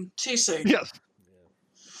soon. Yes.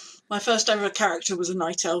 My first ever character was a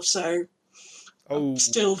night elf, so Oh,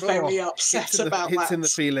 still very upset about hits that. in the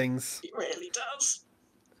feelings. It really does.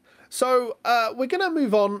 So we're going to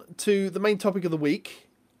move on to the main topic of the week.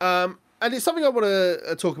 And it's something I want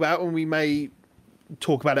to talk about, and we may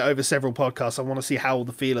talk about it over several podcasts. I want to see how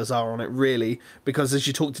the feelers are on it, really, because as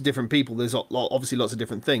you talk to different people, there's obviously lots of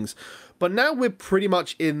different things. But now we're pretty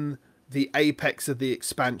much in the apex of the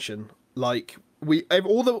expansion. Like,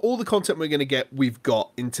 all the content we're going to get, we've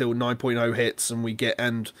got until 9.0 hits,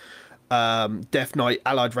 and Death Knight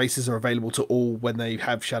allied races are available to all when they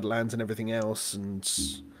have Shadowlands and everything else, and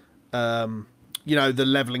the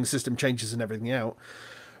leveling system changes and everything out.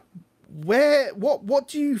 What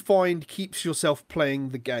do you find keeps yourself playing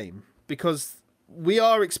the game? Because we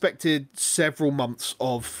are expected several months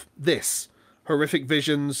of this. Horrific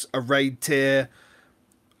visions, a raid tier,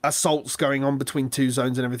 assaults going on between two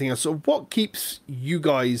zones and everything else. So what keeps you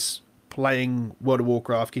guys playing World of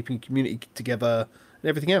Warcraft, keeping community together and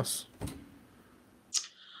everything else?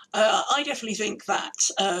 I definitely think that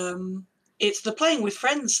it's the playing with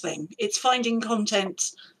friends thing. It's finding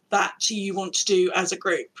content that you want to do as a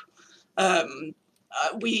group.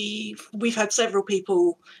 We've had several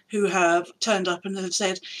people who have turned up and have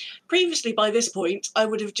said, previously by this point I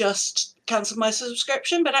would have just cancelled my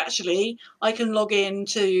subscription, but actually I can log in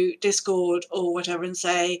to Discord or whatever and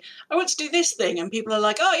say I want to do this thing, and people are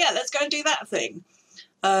like, oh yeah, let's go and do that thing.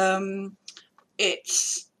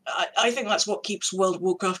 I think that's what keeps World of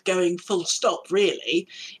Warcraft going full stop, really,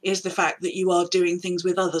 is the fact that you are doing things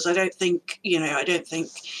with others. I don't think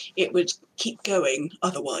it would keep going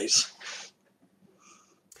otherwise.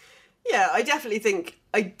 Yeah, I definitely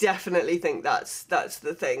think that's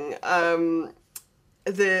the thing.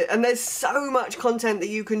 And there's so much content that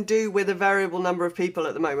you can do with a variable number of people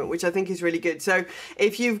at the moment, which I think is really good. So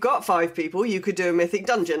if you've got 5 people, you could do a mythic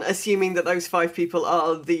dungeon, assuming that those 5 people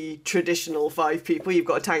are the traditional 5 people. You've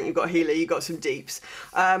got a tank, you've got a healer, you've got some deeps.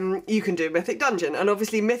 You can do a mythic dungeon. And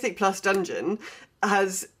obviously Mythic plus Dungeon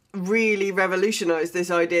has really revolutionized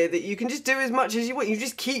this idea that you can just do as much as you want. You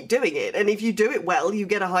just keep doing it, and if you do it well, you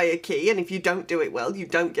get a higher key, and if you don't do it well, you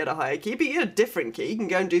don't get a higher key, but you get a different key. You can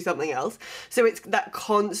go and do something else. So it's that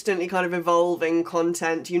constantly kind of evolving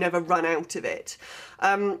content. You never run out of it.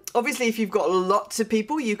 Obviously, if you've got lots of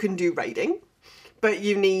people, you can do raiding, but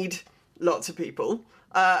you need lots of people.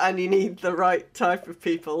 And you need the right type of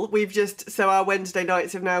people. So our Wednesday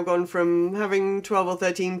nights have now gone from having 12 or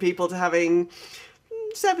 13 people to having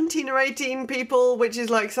 17 or 18 people, which is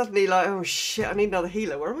like suddenly like, oh shit, I need another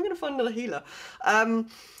healer. Where am I going to find another healer? Yeah,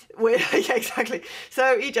 exactly.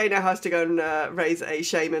 So EJ now has to go and raise a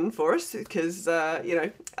shaman for us because,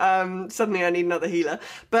 suddenly I need another healer.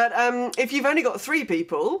 But if you've only got 3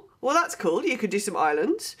 people, well, that's cool. You could do some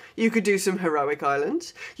islands. You could do some heroic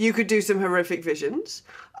islands. You could do some horrific visions.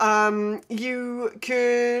 You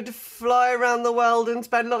could fly around the world and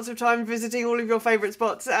spend lots of time visiting all of your favourite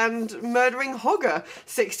spots and murdering Hogger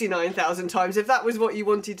 69,000 times if that was what you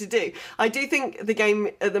wanted to do. I do think the game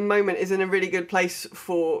at the moment is in a really good place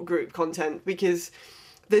for group content because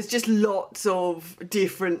there's just lots of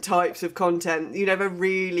different types of content. You never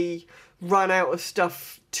really run out of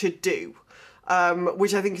stuff to do.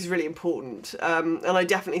 Which I think is really important, and I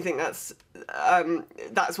definitely think that's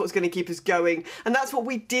what's going to keep us going, and that's what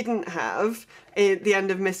we didn't have at the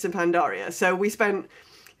end of Mists of Pandaria. So we spent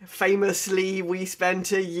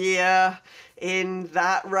a year in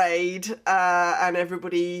that raid, and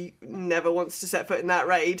everybody never wants to set foot in that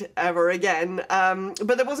raid ever again.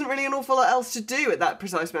 But there wasn't really an awful lot else to do at that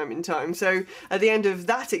precise moment in time. So at the end of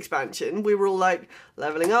that expansion, we were all like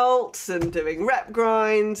leveling alts and doing rep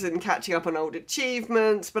grinds and catching up on old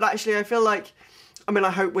achievements. But actually, I feel like,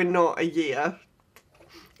 I hope we're not a year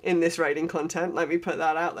in this raiding content. Let me put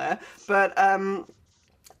that out there. But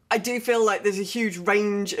I do feel like there's a huge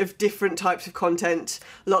range of different types of content,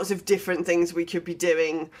 lots of different things we could be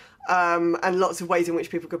doing, and lots of ways in which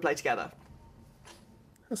people could play together.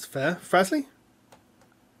 That's fair. Frasley?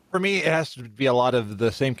 For me, it has to be a lot of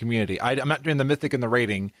the same community. I'm not doing the mythic and the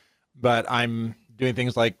rating, but I'm doing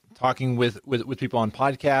things like talking with people on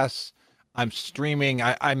podcasts. I'm streaming.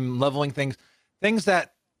 I'm leveling things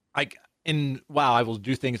that WoW, I will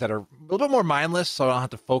do things that are a little bit more mindless, so I don't have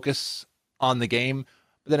to focus on the game.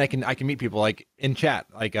 But then I can meet people like in chat,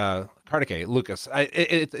 like Kardake, Lucas.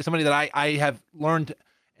 It's somebody that I have learned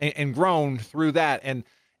and grown through that, and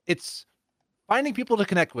it's finding people to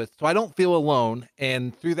connect with, so I don't feel alone.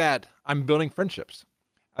 And through that, I'm building friendships.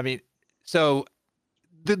 So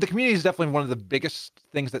the community is definitely one of the biggest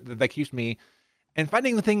things that keeps me, and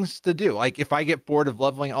finding the things to do. Like if I get bored of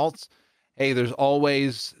leveling alts, hey, there's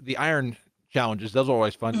always the iron challenges. Those are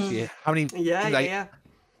always fun to see how many. Yeah.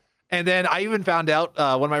 And then I even found out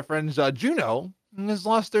one of my friends, Juno, has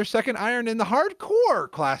lost their 2nd iron in the hardcore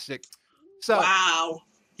classic. So wow.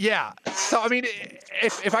 Yeah. So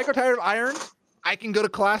if I go tired of iron, I can go to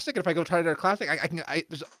classic, and if I go try to classic,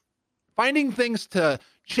 there's finding things to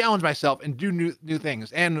challenge myself and do new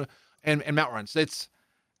things and mount runs.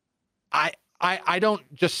 I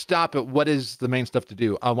don't just stop at what is the main stuff to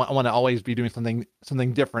do. I want to always be doing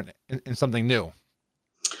something different and something new.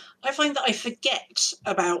 I find that I forget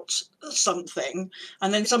about something,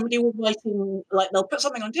 and then somebody will write in, like they'll put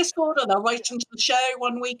something on Discord, or they'll write into the show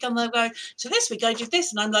one week, and they'll go, "So this week I did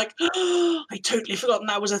this," and I'm like, "Oh, I totally forgotten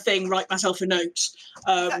that was a thing." Write myself a note.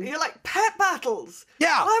 You're like, pet battles.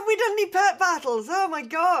 Yeah. Why have we done any pet battles? Oh my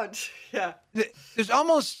god. Yeah. There's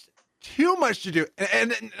almost too much to do,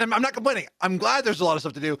 and I'm not complaining. I'm glad there's a lot of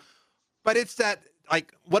stuff to do, but it's that,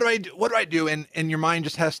 like, what do I do? What do I do? And your mind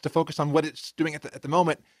just has to focus on what it's doing at the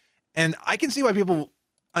moment. And I can see why people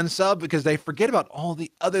unsub, because they forget about all the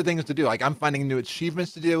other things to do. Like, I'm finding new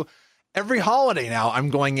achievements to do. Every holiday now, I'm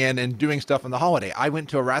going in and doing stuff on the holiday. I went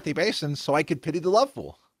to Arathi Basin so I could pity the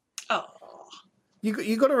Loveful. Oh,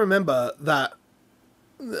 You got to remember that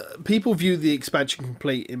people view the expansion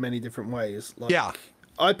complete in many different ways. Like, Yeah.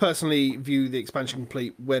 I personally view the expansion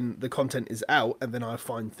complete when the content is out, and then I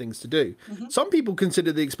find things to do. Some people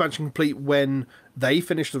consider the expansion complete when they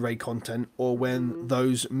finish the raid content, or when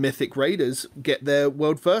those mythic raiders get their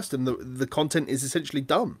world first and the content is essentially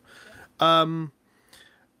done. I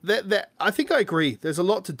think I agree. There's a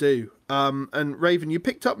lot to do. And Raven, you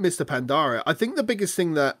picked up Mr. Pandaria. I think the biggest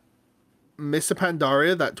thing that Mr.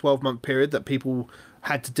 Pandaria, that 12-month period that people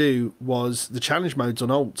had to do, was the challenge modes on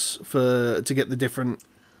alts to get the different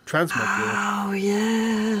transmog gear. Oh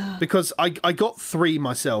yeah. Because I got 3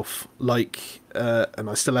 myself, and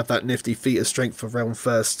I still have that nifty feat of strength for realm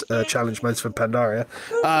first challenge modes for Pandaria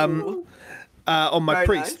on my Very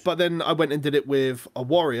priest. nice. But then I went and did it with a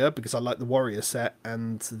warrior because I like the warrior set,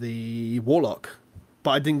 and the warlock.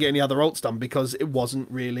 But I didn't get any other alts done because it wasn't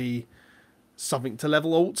really something to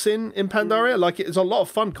level alts in Pandaria. Like, it's a lot of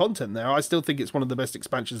fun content there. I still think it's one of the best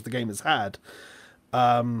expansions the game has had.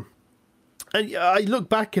 And I look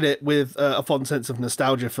back at it with a fond sense of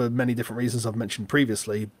nostalgia for many different reasons I've mentioned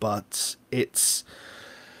previously, but it's...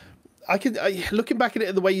 looking back at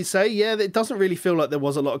it the way you say, yeah, it doesn't really feel like there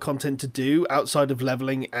was a lot of content to do outside of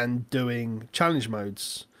leveling and doing challenge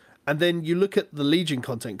modes. And then you look at the Legion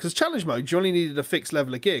content, because challenge modes, you only needed a fixed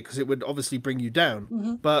level of gear, because it would obviously bring you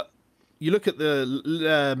down. But you look at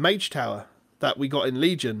the Mage Tower that we got in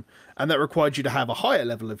Legion, and that required you to have a higher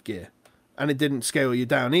level of gear. And it didn't scale you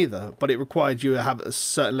down either, but it required you to have a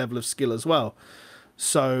certain level of skill as well.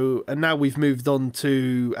 So, and now we've moved on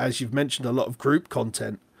to, as you've mentioned, a lot of group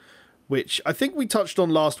content, which I think we touched on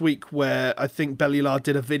last week, where I think Bellular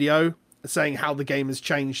did a video saying how the game has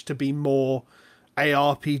changed to be more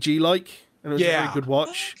ARPG-like, and it was a very good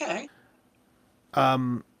watch. okay.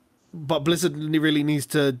 But Blizzard really needs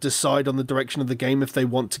to decide on the direction of the game if they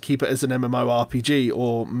want to keep it as an MMORPG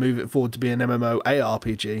or move it forward to be an MMO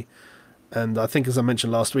ARPG. And I think, as I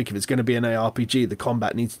mentioned last week, if it's going to be an ARPG, the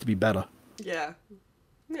combat needs to be better. Yeah.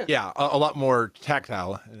 Yeah, a lot more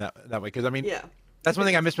tactile in that way. Because, I mean, Yeah. that's one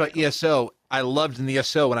thing I missed about ESO. I loved in the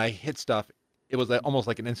ESO when I hit stuff, it was almost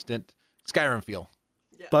like an instant Skyrim feel.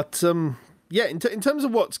 But, yeah, in terms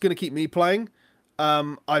of what's going to keep me playing,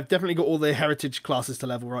 I've definitely got all the heritage classes to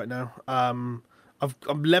level right now. I'm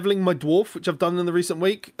leveling my dwarf, which I've done in the recent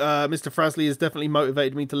week. Mr. Frasley has definitely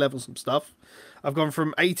motivated me to level some stuff. I've gone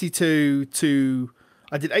from 82 to...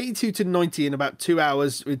 I did 82 to 90 in about 2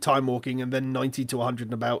 hours with time walking, and then 90 to 100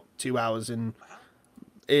 in about 2 hours in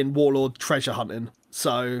Warlord treasure hunting.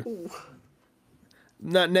 So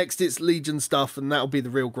next it's Legion stuff, and that'll be the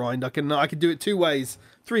real grind. I can do it 3 ways,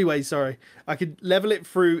 sorry. I could level it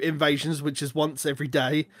through invasions, which is once every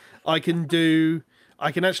day. I can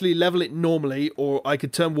actually level it normally, or I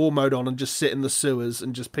could turn war mode on and just sit in the sewers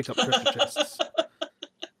and just pick up treasure chests.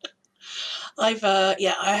 I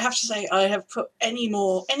have to say I have put any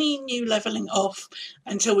new leveling off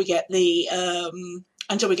until we get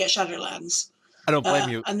Shadowlands. I don't blame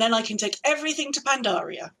you. And then I can take everything to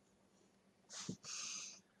Pandaria.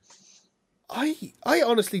 I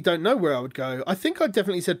honestly don't know where I would go. I think I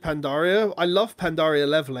definitely said Pandaria. I love Pandaria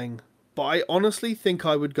leveling, but I honestly think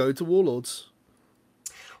I would go to Warlords.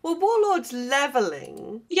 Well, Warlord's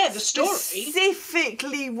leveling. Yeah, the story.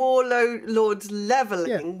 Specifically, Warlord's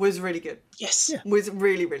leveling was really good. Yes. Yeah. Was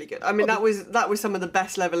really, really good. I mean, that was some of the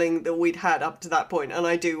best leveling that we'd had up to that point, and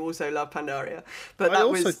I do also love Pandaria. But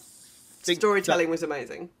storytelling was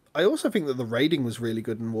amazing. I also think that the raiding was really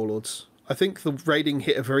good in Warlords. I think the raiding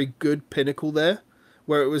hit a very good pinnacle there,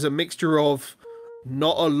 where it was a mixture of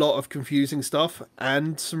not a lot of confusing stuff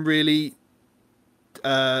and some really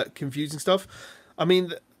confusing stuff. I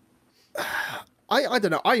mean, I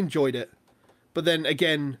don't know. I enjoyed it. But then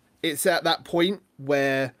again, it's at that point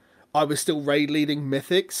where I was still raid leading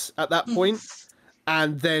Mythics at that point,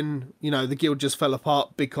 and then the guild just fell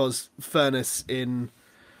apart because Furnace in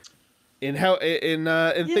Thing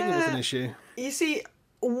was an issue. You see,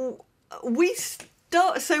 so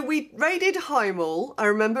we raided Heimel. I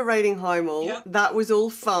remember raiding Heimel. Yeah. That was all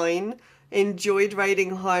fine. Enjoyed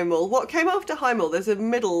raiding Heimel. What came after Heimel? There's a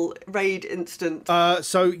middle raid instant.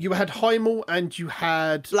 So you had Heimel and you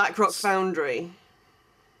had Blackrock Foundry.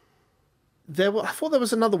 I thought there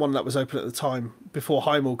was another one that was open at the time before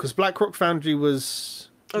Heimel, because Blackrock Foundry was.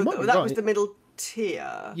 Oh, might be that right. was the middle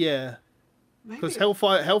tier. Yeah, Maybe. because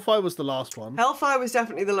Hellfire was the last one. Hellfire was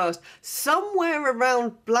definitely the last. Somewhere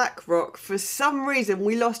around Blackrock, for some reason,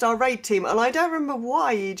 we lost our raid team, and I don't remember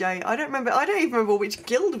why, EJ. I don't even remember which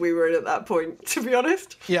guild we were in at that point, to be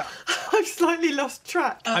honest. Yeah. I've slightly lost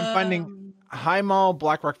track. I'm finding Heimel,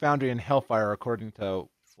 Blackrock Foundry, and Hellfire according to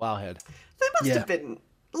Wowhead. There must Yeah. have been,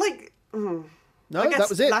 like... No, I guess that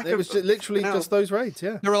was it. lack It of- was literally no. just those raids.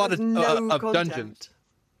 Yeah. There were a lot There's of, no of content. dungeons.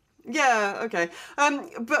 Yeah, okay.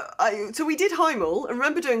 So we did Heimel. I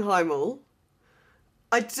remember doing Heimel.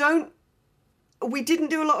 We didn't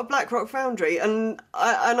do a lot of Blackrock Foundry, and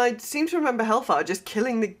I seem to remember Hellfire just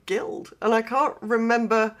killing the guild, and I can't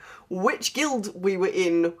remember which guild we were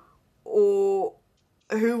in or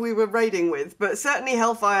who we were raiding with, but certainly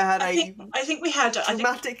Hellfire had I think we had.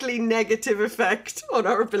 dramatically negative effect on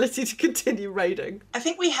our ability to continue raiding. I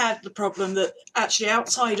think we had the problem that actually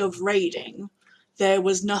outside of raiding, there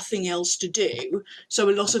was nothing else to do. So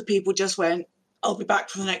a lot of people just went, "I'll be back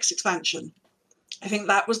for the next expansion." I think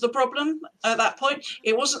that was the problem at that point.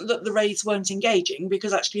 It wasn't that the raids weren't engaging,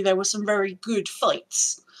 because actually there were some very good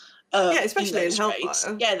fights. Yeah, especially in those Hellfire. raids.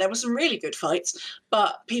 Yeah, there were some really good fights,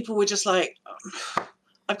 but people were just like,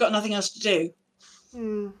 "I've got nothing else to do."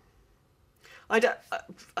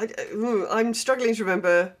 I'm struggling to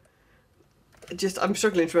remember. I'm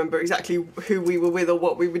struggling to remember exactly who we were with or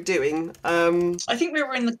what we were doing. I think we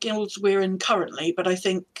were in the guilds we're in currently, but I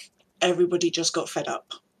think everybody just got fed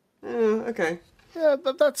up. Okay. Yeah,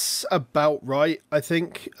 that's about right. I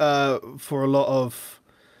think for a lot of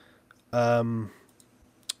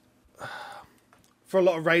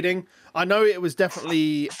raiding, I know it was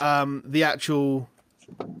definitely the actual.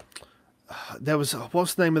 There was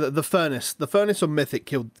what's the name of the furnace? The furnace on Mythic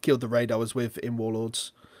killed the raid I was with in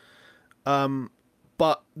Warlords.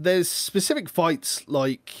 But there's specific fights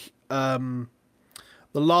like the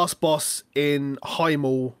last boss in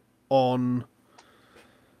Heimel on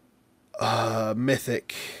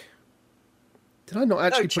Mythic. Did I not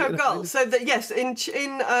actually put it in the- Cho'Gall. So that yes, in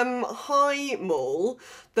Heimel,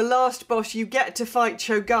 the last boss you get to fight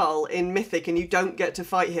Cho'Gall in Mythic, and you don't get to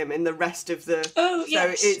fight him in the rest of the. Oh,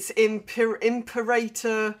 yes. So it's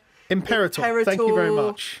Imperator. Imperator. Thank you very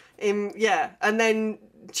much. Yeah, and then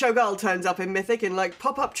Cho'Gall turns up in Mythic in like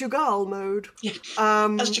pop-up Cho'Gall mode. Yeah,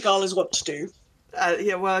 as Cho'Gall is what to do.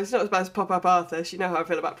 Yeah, well, it's not as bad as pop-up Arthas. You know how I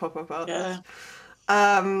feel about pop-up Arthas.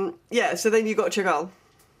 Yeah. Yeah, so then you got Cho'Gall,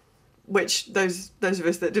 which those of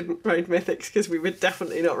us that didn't raid Mythics, because we were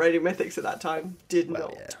definitely not raiding Mythics at that time, did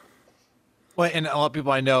not. Yeah. Well, and a lot of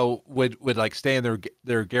people I know would like stay in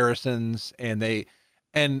their garrisons, and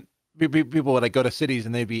people would like go to cities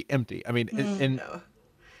and they'd be empty. I mean,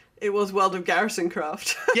 It was World of Garrison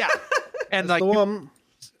Craft. yeah, and The like one.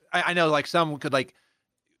 I know like some would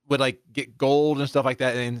get gold and stuff like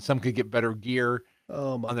that, and some could get better gear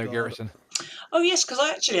Oh my on their God. garrison. Oh yes, because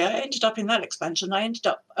I ended up in that expansion. I ended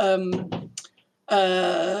up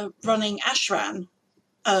running Ashran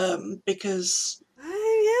because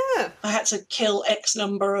Oh yeah. I had to kill X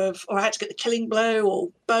number of, or I had to get the killing blow or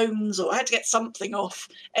bones, or I had to get something off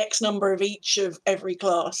X number of each of every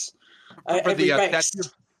class, For every the race. statue?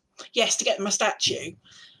 Yes, to get my statue.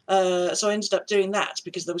 So I ended up doing that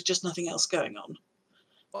because there was just nothing else going on.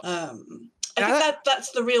 I think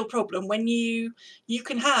that's the real problem. When you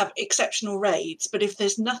can have exceptional raids, but if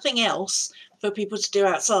there's nothing else for people to do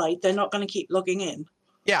outside, they're not going to keep logging in.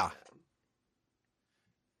 Yeah.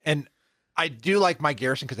 And I do like my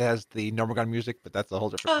garrison because it has the normal gun music, but that's a whole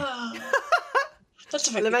different thing. That's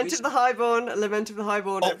a very good Lament of reason. the Highborn, Lament of the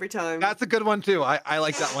Highborn every time. That's a good one too. I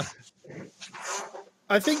like that one.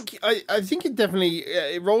 I think it definitely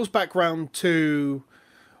it rolls back round to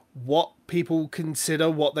what people consider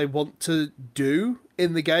what they want to do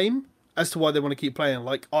in the game as to why they want to keep playing.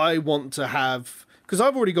 Like I want to have, because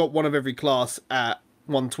I've already got one of every class at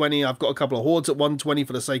 120. I've got a couple of hordes at 120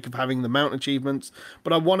 for the sake of having the mount achievements,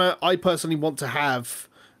 but I personally want to have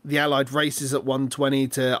the allied races at 120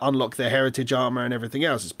 to unlock their heritage armor and everything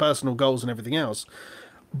else. It's personal goals and everything else.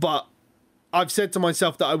 But I've said to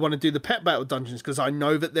myself that I want to do the pet battle dungeons because I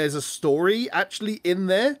know that there's a story actually in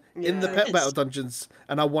there in the pet battle dungeons,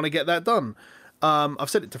 and I want to get that done. I've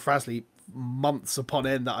said it to Frasley months upon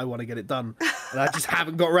end that I want to get it done, and I just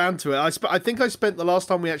haven't got around to it. I think I spent the last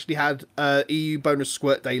time we actually had EU bonus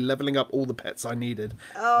squirt day leveling up all the pets I needed.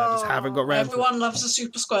 I just haven't got around to it. Everyone loves a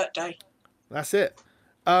super squirt day. That's it.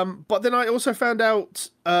 But then I also found out,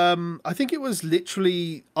 I think it was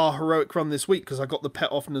literally our heroic run this week because I got the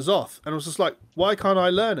pet off N'Zoth, and I was just like, why can't I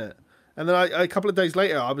learn it? And then a couple of days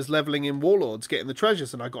later, I was leveling in Warlords, getting the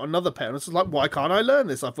treasures, and I got another pet, and I was just like, why can't I learn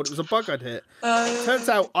this? I thought it was a bug I'd hit. Turns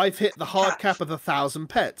out I've hit the hard cap of 1,000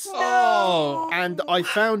 pets. Oh, And I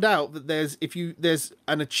found out that there's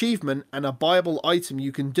an achievement and a buyable item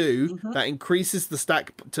you can do that increases the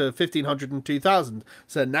stack to 1,500 and 2,000.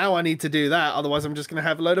 So now I need to do that, otherwise I'm just going to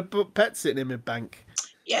have a load of pets sitting in my bank.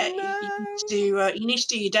 Yeah, you need to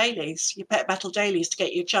do your dailies, your pet battle dailies to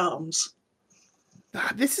get your charms.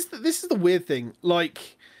 This is the weird thing.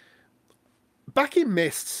 Like, back in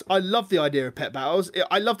Mists, I loved the idea of pet battles.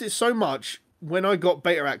 I loved it so much. When I got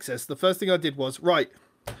beta access, the first thing I did was, right,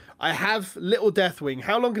 I have Little Deathwing.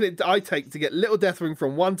 How long can I take to get Little Deathwing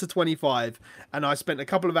from 1 to 25? And I spent a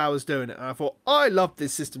couple of hours doing it. And I thought, I love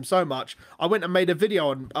this system so much. I went and made a video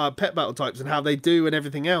on pet battle types and how they do and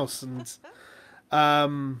everything else.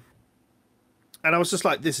 And I was just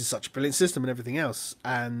like, this is such a brilliant system and everything else.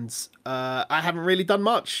 And I haven't really done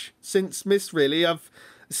much since Mist, really.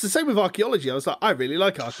 It's the same with archaeology. I was like, I really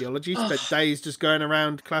like archaeology. Spent days just going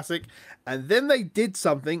around classic. And then they did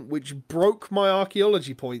something which broke my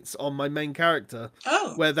archaeology points on my main character.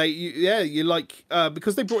 Oh. Where you like,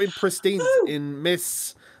 because they brought in pristines in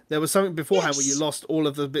Mists, there was something beforehand where you lost all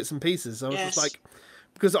of the bits and pieces. I was just like,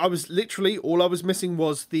 because I was literally, all I was missing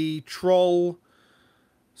was the troll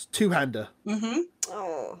two-hander.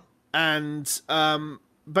 Oh. And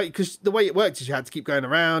but because the way it worked is you had to keep going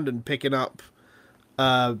around and picking up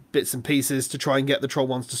bits and pieces to try and get the troll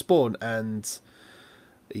ones to spawn. And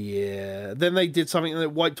then they did something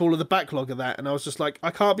that wiped all of the backlog of that, and I was just like, I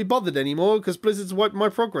can't be bothered anymore because Blizzard's wiped my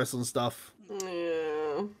progress on stuff.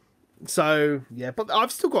 Yeah. So but I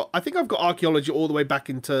think I've got archaeology all the way back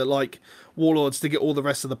into like Warlords to get all the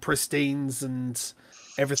rest of the pristines and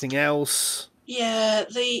everything else. Yeah,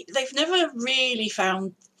 they've never really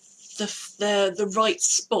found the right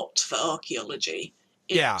spot for archaeology.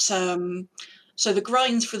 So the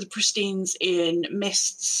grinds for the pristines in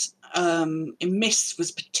Mists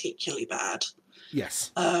was particularly bad.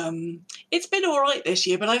 Yes. It's been all right this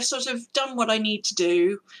year, but I've sort of done what I need to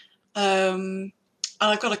do. And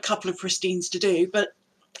I've got a couple of pristines to do, but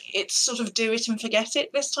it's sort of do it and forget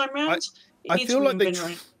it this time round.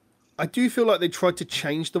 I do feel like they tried to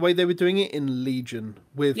change the way they were doing it in Legion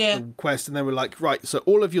with the quest, and they were like, right, so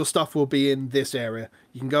all of your stuff will be in this area.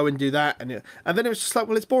 You can go and do that, and then it was just like,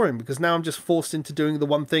 well, it's boring because now I'm just forced into doing the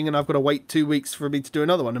one thing, and I've got to wait 2 weeks for me to do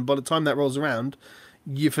another one, and by the time that rolls around,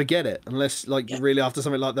 you forget it, unless you're really after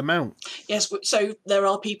something like the mount. Yes, so there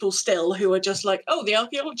are people still who are just like, oh, the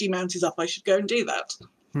archaeology mount is up, I should go and do that.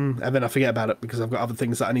 And then I forget about it because I've got other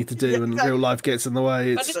things that I need to do, and real life gets in the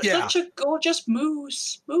way. But it's such a gorgeous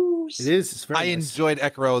moose. It is. It's very I nice. enjoyed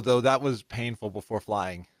Ekro, though that was painful before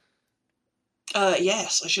flying.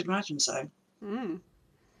 Yes, I should imagine so.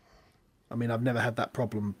 I mean, I've never had that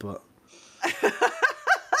problem, but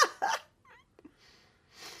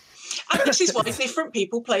And this is why different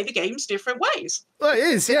people play the games different ways. well, it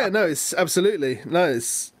is. Yeah, no, it's absolutely no.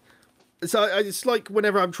 It's like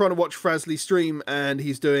whenever I'm trying to watch Frasley stream and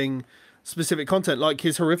he's doing specific content, like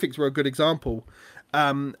his horrifics were a good example.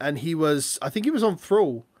 And I think he was on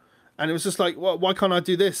Thrall, and it was just like, well, why can't I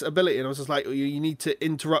do this ability? And I was just like, you need to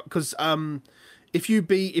interrupt because if you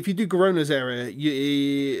do Gorona's area,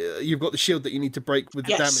 you've got the shield that you need to break with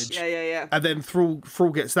the damage. Yeah. And then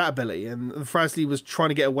Thrall gets that ability, and Frasley was trying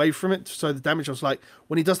to get away from it. So the damage, I was like,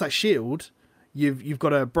 when he does that shield, you've got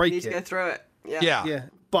to break He's it. go through it. Yeah,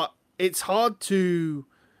 but it's hard to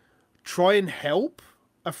try and help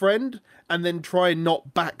a friend and then try and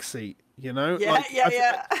not backseat. You know?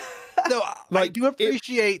 Yeah. No, I do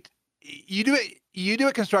appreciate you do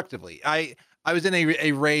it constructively. I was in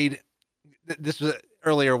a raid. This was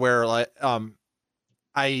earlier where I got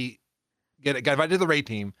invited to the raid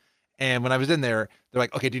team, and when I was in there, they're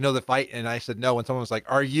like, "Okay, do you know the fight?" And I said no. And someone was like,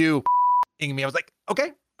 "Are you ing me?" I was like,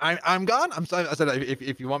 "Okay, I'm gone." I said,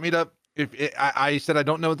 "If you want me to." I said I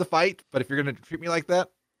don't know the fight, but if you're gonna treat me like that,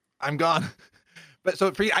 I'm gone. But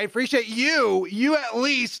I appreciate you. You at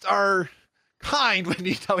least are kind when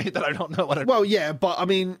you tell me that I don't know what I'm. Well, yeah, but I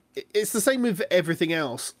mean, it's the same with everything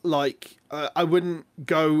else. Like, I wouldn't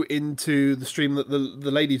go into the stream that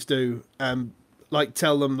the ladies do and like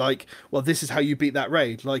tell them like, well, this is how you beat that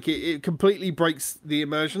raid. Like it completely breaks the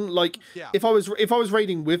immersion. Like if I was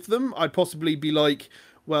raiding with them, I'd possibly be like,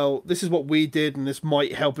 well, this is what we did and this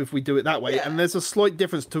might help if we do it that way. And there's a slight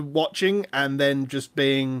difference to watching and then just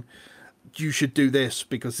being, you should do this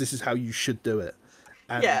because this is how you should do it.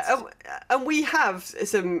 And and we have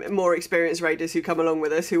some more experienced raiders who come along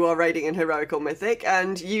with us who are raiding in Heroic or Mythic,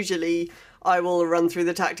 and usually I will run through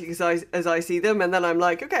the tactics as I see them, and then I'm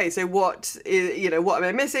like, okay, so what am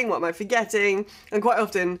I missing? What am I forgetting? And quite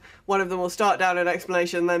often, one of them will start down an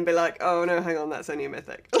explanation, then be like, oh no, hang on, that's only a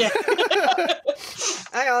Mythic. Yeah.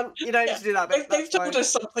 Hang on, you don't need to do that bit. They've told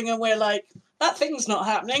us something, and we're like, that thing's not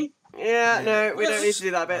happening. Yeah, no, we don't need to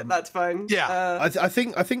do that bit. That's fine. Yeah. I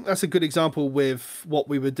think that's a good example with what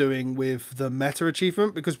we were doing with the meta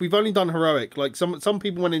achievement, because we've only done heroic. Like some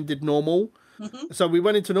people went in and did normal, so we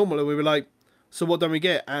went into normal and we were like, so what don't we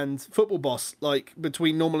get? And football boss, like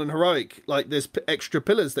between normal and heroic, like there's extra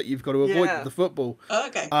pillars that you've got to avoid with the football. Oh,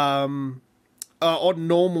 okay. On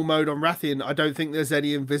normal mode on Rathian, I don't think there's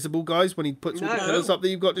any invisible guys when he puts all the pillars up that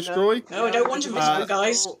you've got to destroy. No, I don't want invisible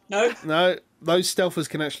guys. No. Those stealthers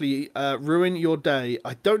can actually ruin your day.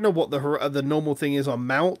 I don't know what the normal thing is on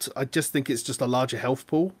Mount. I just think it's just a larger health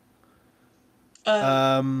pool.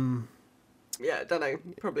 Yeah, I don't know.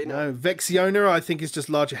 Probably not. No, Vexiona, I think is just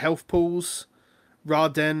larger health pools.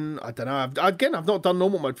 Raden, I don't know. I've not done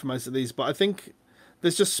normal mode for most of these, but I think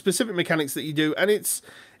there's just specific mechanics that you do, and it's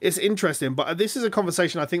interesting. But this is a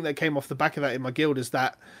conversation I think that came off the back of that in my guild, is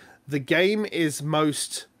that the game is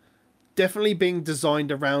most definitely being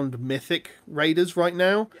designed around mythic raiders right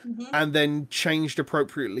now, and then changed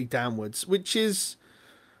appropriately downwards, which is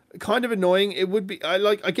kind of annoying. It would be, I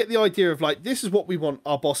get the idea of like, this is what we want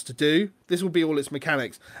our boss to do, this will be all its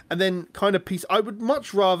mechanics, and then kind of piece. I would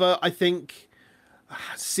much rather, I think,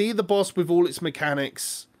 see the boss with all its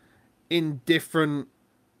mechanics in different,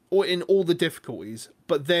 or in all the difficulties,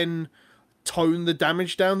 but then tone the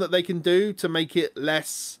damage down that they can do to make it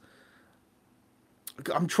less.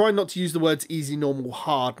 I'm trying not to use the words easy, normal,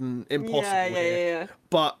 hard, and impossible here.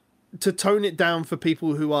 But to tone it down for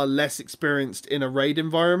people who are less experienced in a raid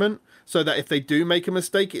environment, so that if they do make a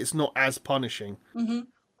mistake, it's not as punishing.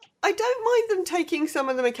 I don't mind them taking some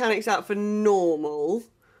of the mechanics out for normal,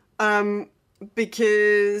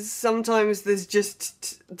 because sometimes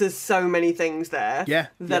there's so many things there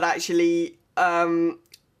that actually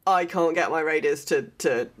I can't get my raiders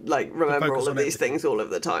to like remember all of these things all of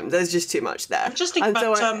the time. There's just too much there. I'm just thinking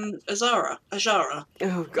about Azara.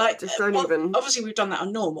 Oh god, just don't even. Obviously, we've done that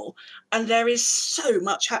on normal, and there is so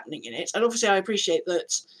much happening in it. And obviously, I appreciate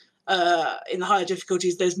that in the higher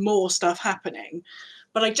difficulties, there's more stuff happening.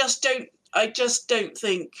 But I just don't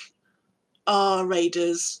think our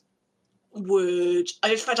raiders would.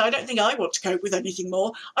 In fact, I don't think I want to cope with anything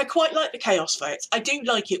more. I quite like the chaos fights. I do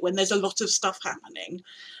like it when there's a lot of stuff happening,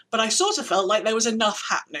 but I sort of felt like there was enough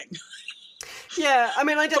happening. Yeah, I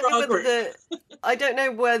mean, I don't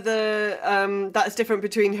know whether that's different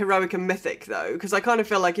between heroic and mythic though, because I kind of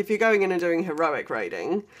feel like if you're going in and doing heroic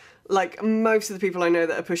raiding, like most of the people I know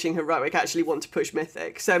that are pushing heroic actually want to push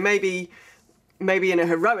mythic. So maybe in a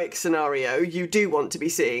heroic scenario, you do want to be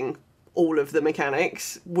seeing all of the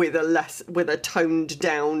mechanics with a toned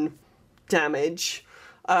down damage,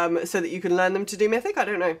 so that you can learn them to do mythic. I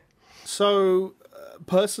don't know. So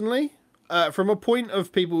personally, from a point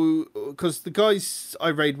of people, because the guys I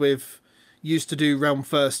raid with used to do realm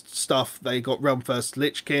first stuff. They got realm first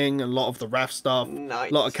Lich King and a lot of the Wrath stuff,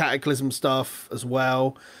 nice. A lot of Cataclysm stuff as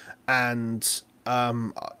well, and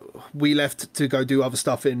we left to go do other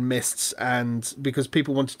stuff in Mists, and because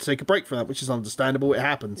people wanted to take a break from that, which is understandable, it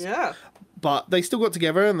happens. Yeah. But they still got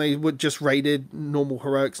together and they would just raided normal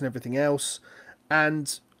heroics and everything else.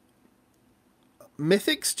 And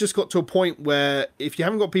Mythics just got to a point where if you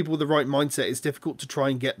haven't got people with the right mindset, it's difficult to try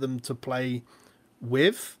and get them to play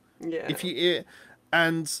with. Yeah.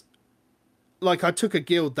 And like, I took a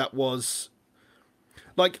guild that was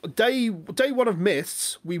like day one of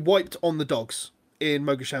Mists, we wiped on the dogs in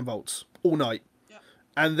Mogushan Vaults all night. Yeah.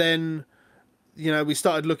 And then, we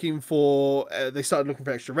started looking for, they started looking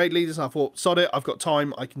for extra raid leaders, and I thought, sod it, I've got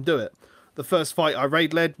time, I can do it. The first fight I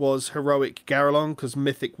raid led was Heroic Garalon, because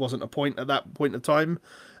Mythic wasn't a point at that point of time.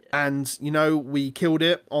 And, we killed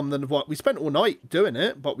it we spent all night doing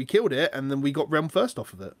it, but we killed it, and then we got Realm First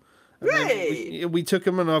off of it. Great! We took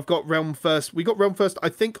them, and I've got Realm First. We got Realm First, I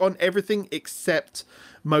think, on everything except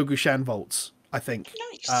Mogushan Vaults, I think.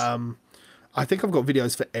 Nice. I think I've got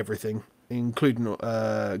videos for everything, including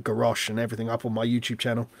Garrosh and everything up on my YouTube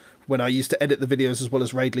channel. When I used to edit the videos as well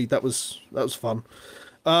as raid lead, that was fun.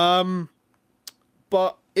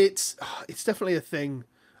 But it's definitely a thing.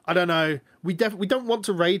 I don't know. We don't want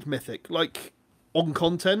to raid Mythic like on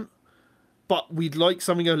content, but we'd like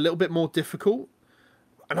something a little bit more difficult.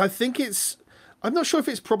 And I think I'm not sure if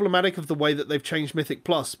it's problematic of the way that they've changed Mythic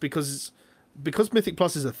Plus because Mythic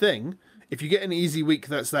Plus is a thing. If you get an easy week,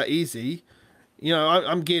 that's that easy. You know,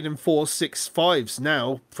 I'm geared in 4, 6, 5s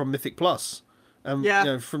now from Mythic Plus, you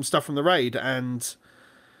know, from stuff from the raid, and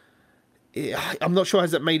I'm not sure has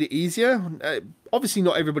that made it easier. Obviously,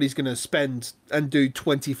 not everybody's going to spend and do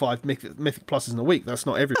 25 Mythic Pluses in a week. That's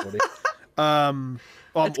not everybody. Or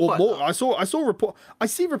more. I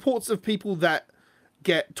see reports of people that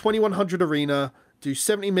get 2100 arena, do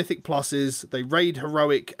 70 Mythic Pluses, they raid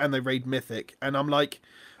Heroic and they raid Mythic, and I'm like,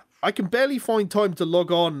 I can barely find time to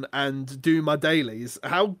log on and do my dailies.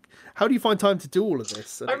 How do you find time to do all of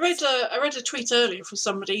this? I read a tweet earlier from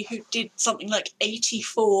somebody who did something like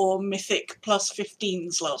 84 Mythic plus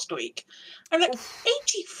 15s last week. I'm like,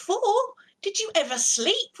 84? Did you ever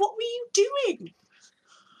sleep? What were you doing?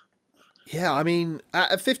 Yeah, I mean,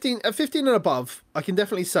 at 15 and above, I can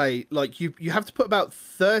definitely say, like, you have to put about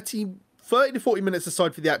 30 to 40 minutes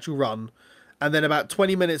aside for the actual run, and then about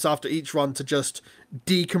 20 minutes after each run to just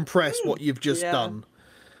decompress what you've just done.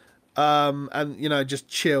 And, you know, just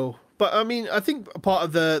chill. But, I mean, I think part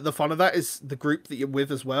of the fun of that is the group that you're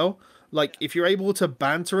with as well. Like, if you're able to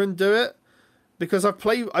banter and do it, because I've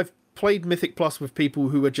played Mythic Plus with people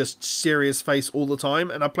who are just serious face all the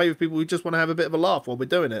time, and I play with people who just want to have a bit of a laugh while we're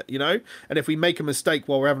doing it, you know? And if we make a mistake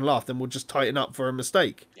while we're having a laugh, then we'll just tighten up for a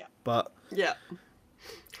mistake. Yeah. But... yeah.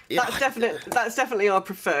 That's definitely our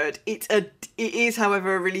preferred. It is,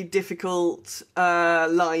 however, a really difficult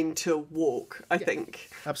line to walk, I think.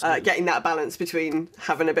 Absolutely. Getting that balance between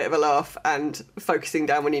having a bit of a laugh and focusing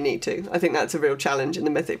down when you need to. I think that's a real challenge in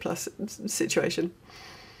the Mythic Plus situation.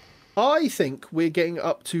 I think we're getting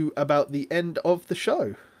up to about the end of the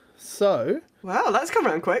show. So... wow, that's come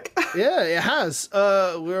around quick. Yeah, it has.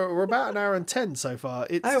 We're about an hour and 10 so far.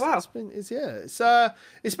 Oh wow!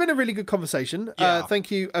 It's been a really good conversation. Yeah.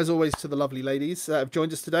 Thank you as always to the lovely ladies that have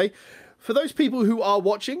joined us today. For those people who are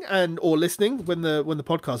watching or listening when the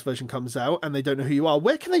podcast version comes out and they don't know who you are,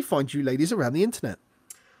 where can they find you ladies around the internet?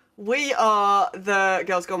 We are the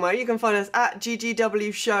Girls Gone Wow. You can find us at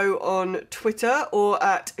GGW Show on Twitter or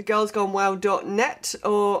at girlsgonewow.net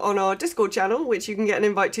or on our Discord channel, which you can get an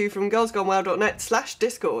invite to from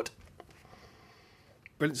girlsgonewow.net/Discord.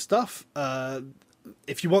 Brilliant stuff.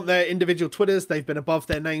 If you want their individual Twitters, they've been above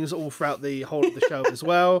their names all throughout the whole of the show as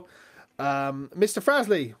well. Mr.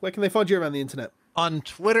 Frasley, where can they find you around the internet? On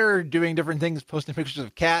Twitter, doing different things, posting pictures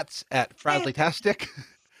of cats at Frasley-tastic.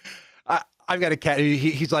 I've got a cat.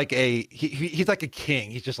 He's like a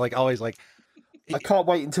king. He's just like always like. I can't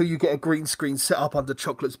wait until you get a green screen set up under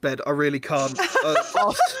Chocolate's bed. I really can't.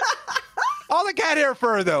 All the cat hair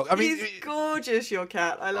fur though. I mean, he's gorgeous. Your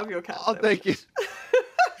cat. I love your cat. Oh, thank you.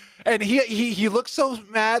 And he looks so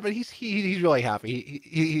mad, but he's really happy.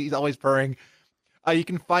 He's always purring. You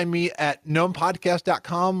can find me at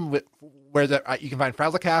gnomepodcast.com where you can find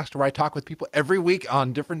Frazzlecast, where I talk with people every week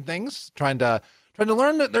on different things, trying to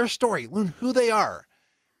learn their story, learn who they are.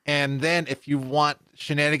 And then if you want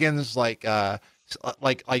shenanigans like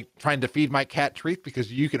trying to feed my cat treats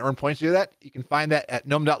because you can earn points to do that, you can find that at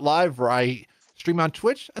gnome.live, where I stream on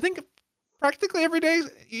Twitch. I think practically every day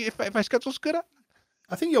if my schedule's good.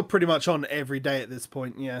 I think you're pretty much on every day at this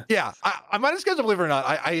point, yeah. Yeah, I'm on a schedule, believe it or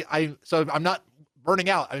not. So I'm not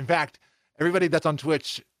burning out. In fact, everybody that's on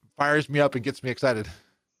Twitch fires me up and gets me excited.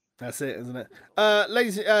 That's it, isn't it?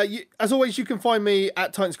 Ladies, as always, you can find me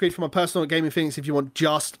at Titans Creed for my personal Gaming Phoenix if you want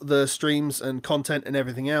just the streams and content and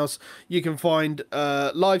everything else. You can find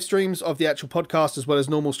live streams of the actual podcast as well as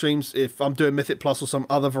normal streams if I'm doing Mythic Plus or some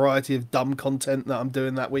other variety of dumb content that I'm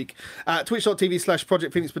doing that week at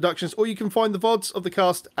twitch.tv/Project Phoenix Productions, or you can find the VODs of the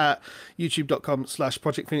cast at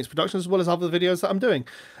youtube.com/Project Phoenix Productions, as well as other videos that I'm doing.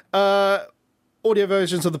 Audio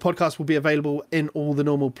versions of the podcast will be available in all the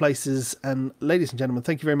normal places. And ladies and gentlemen,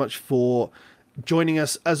 thank you very much for joining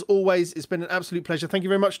us. As always, it's been an absolute pleasure. Thank you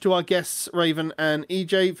very much to our guests, Raven and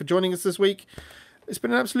EJ, for joining us this week. It's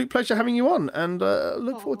been an absolute pleasure having you on, and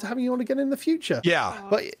look forward to having you on again in the future. Yeah.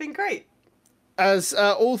 But it's been great. As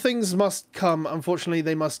all things must come, unfortunately,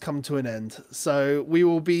 they must come to an end. So we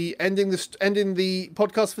will be ending the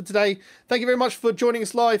podcast for today. Thank you very much for joining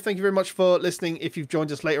us live. Thank you very much for listening. If you've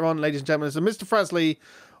joined us later on, ladies and gentlemen, as Mr. Frasley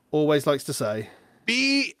always likes to say,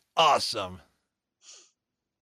 be awesome.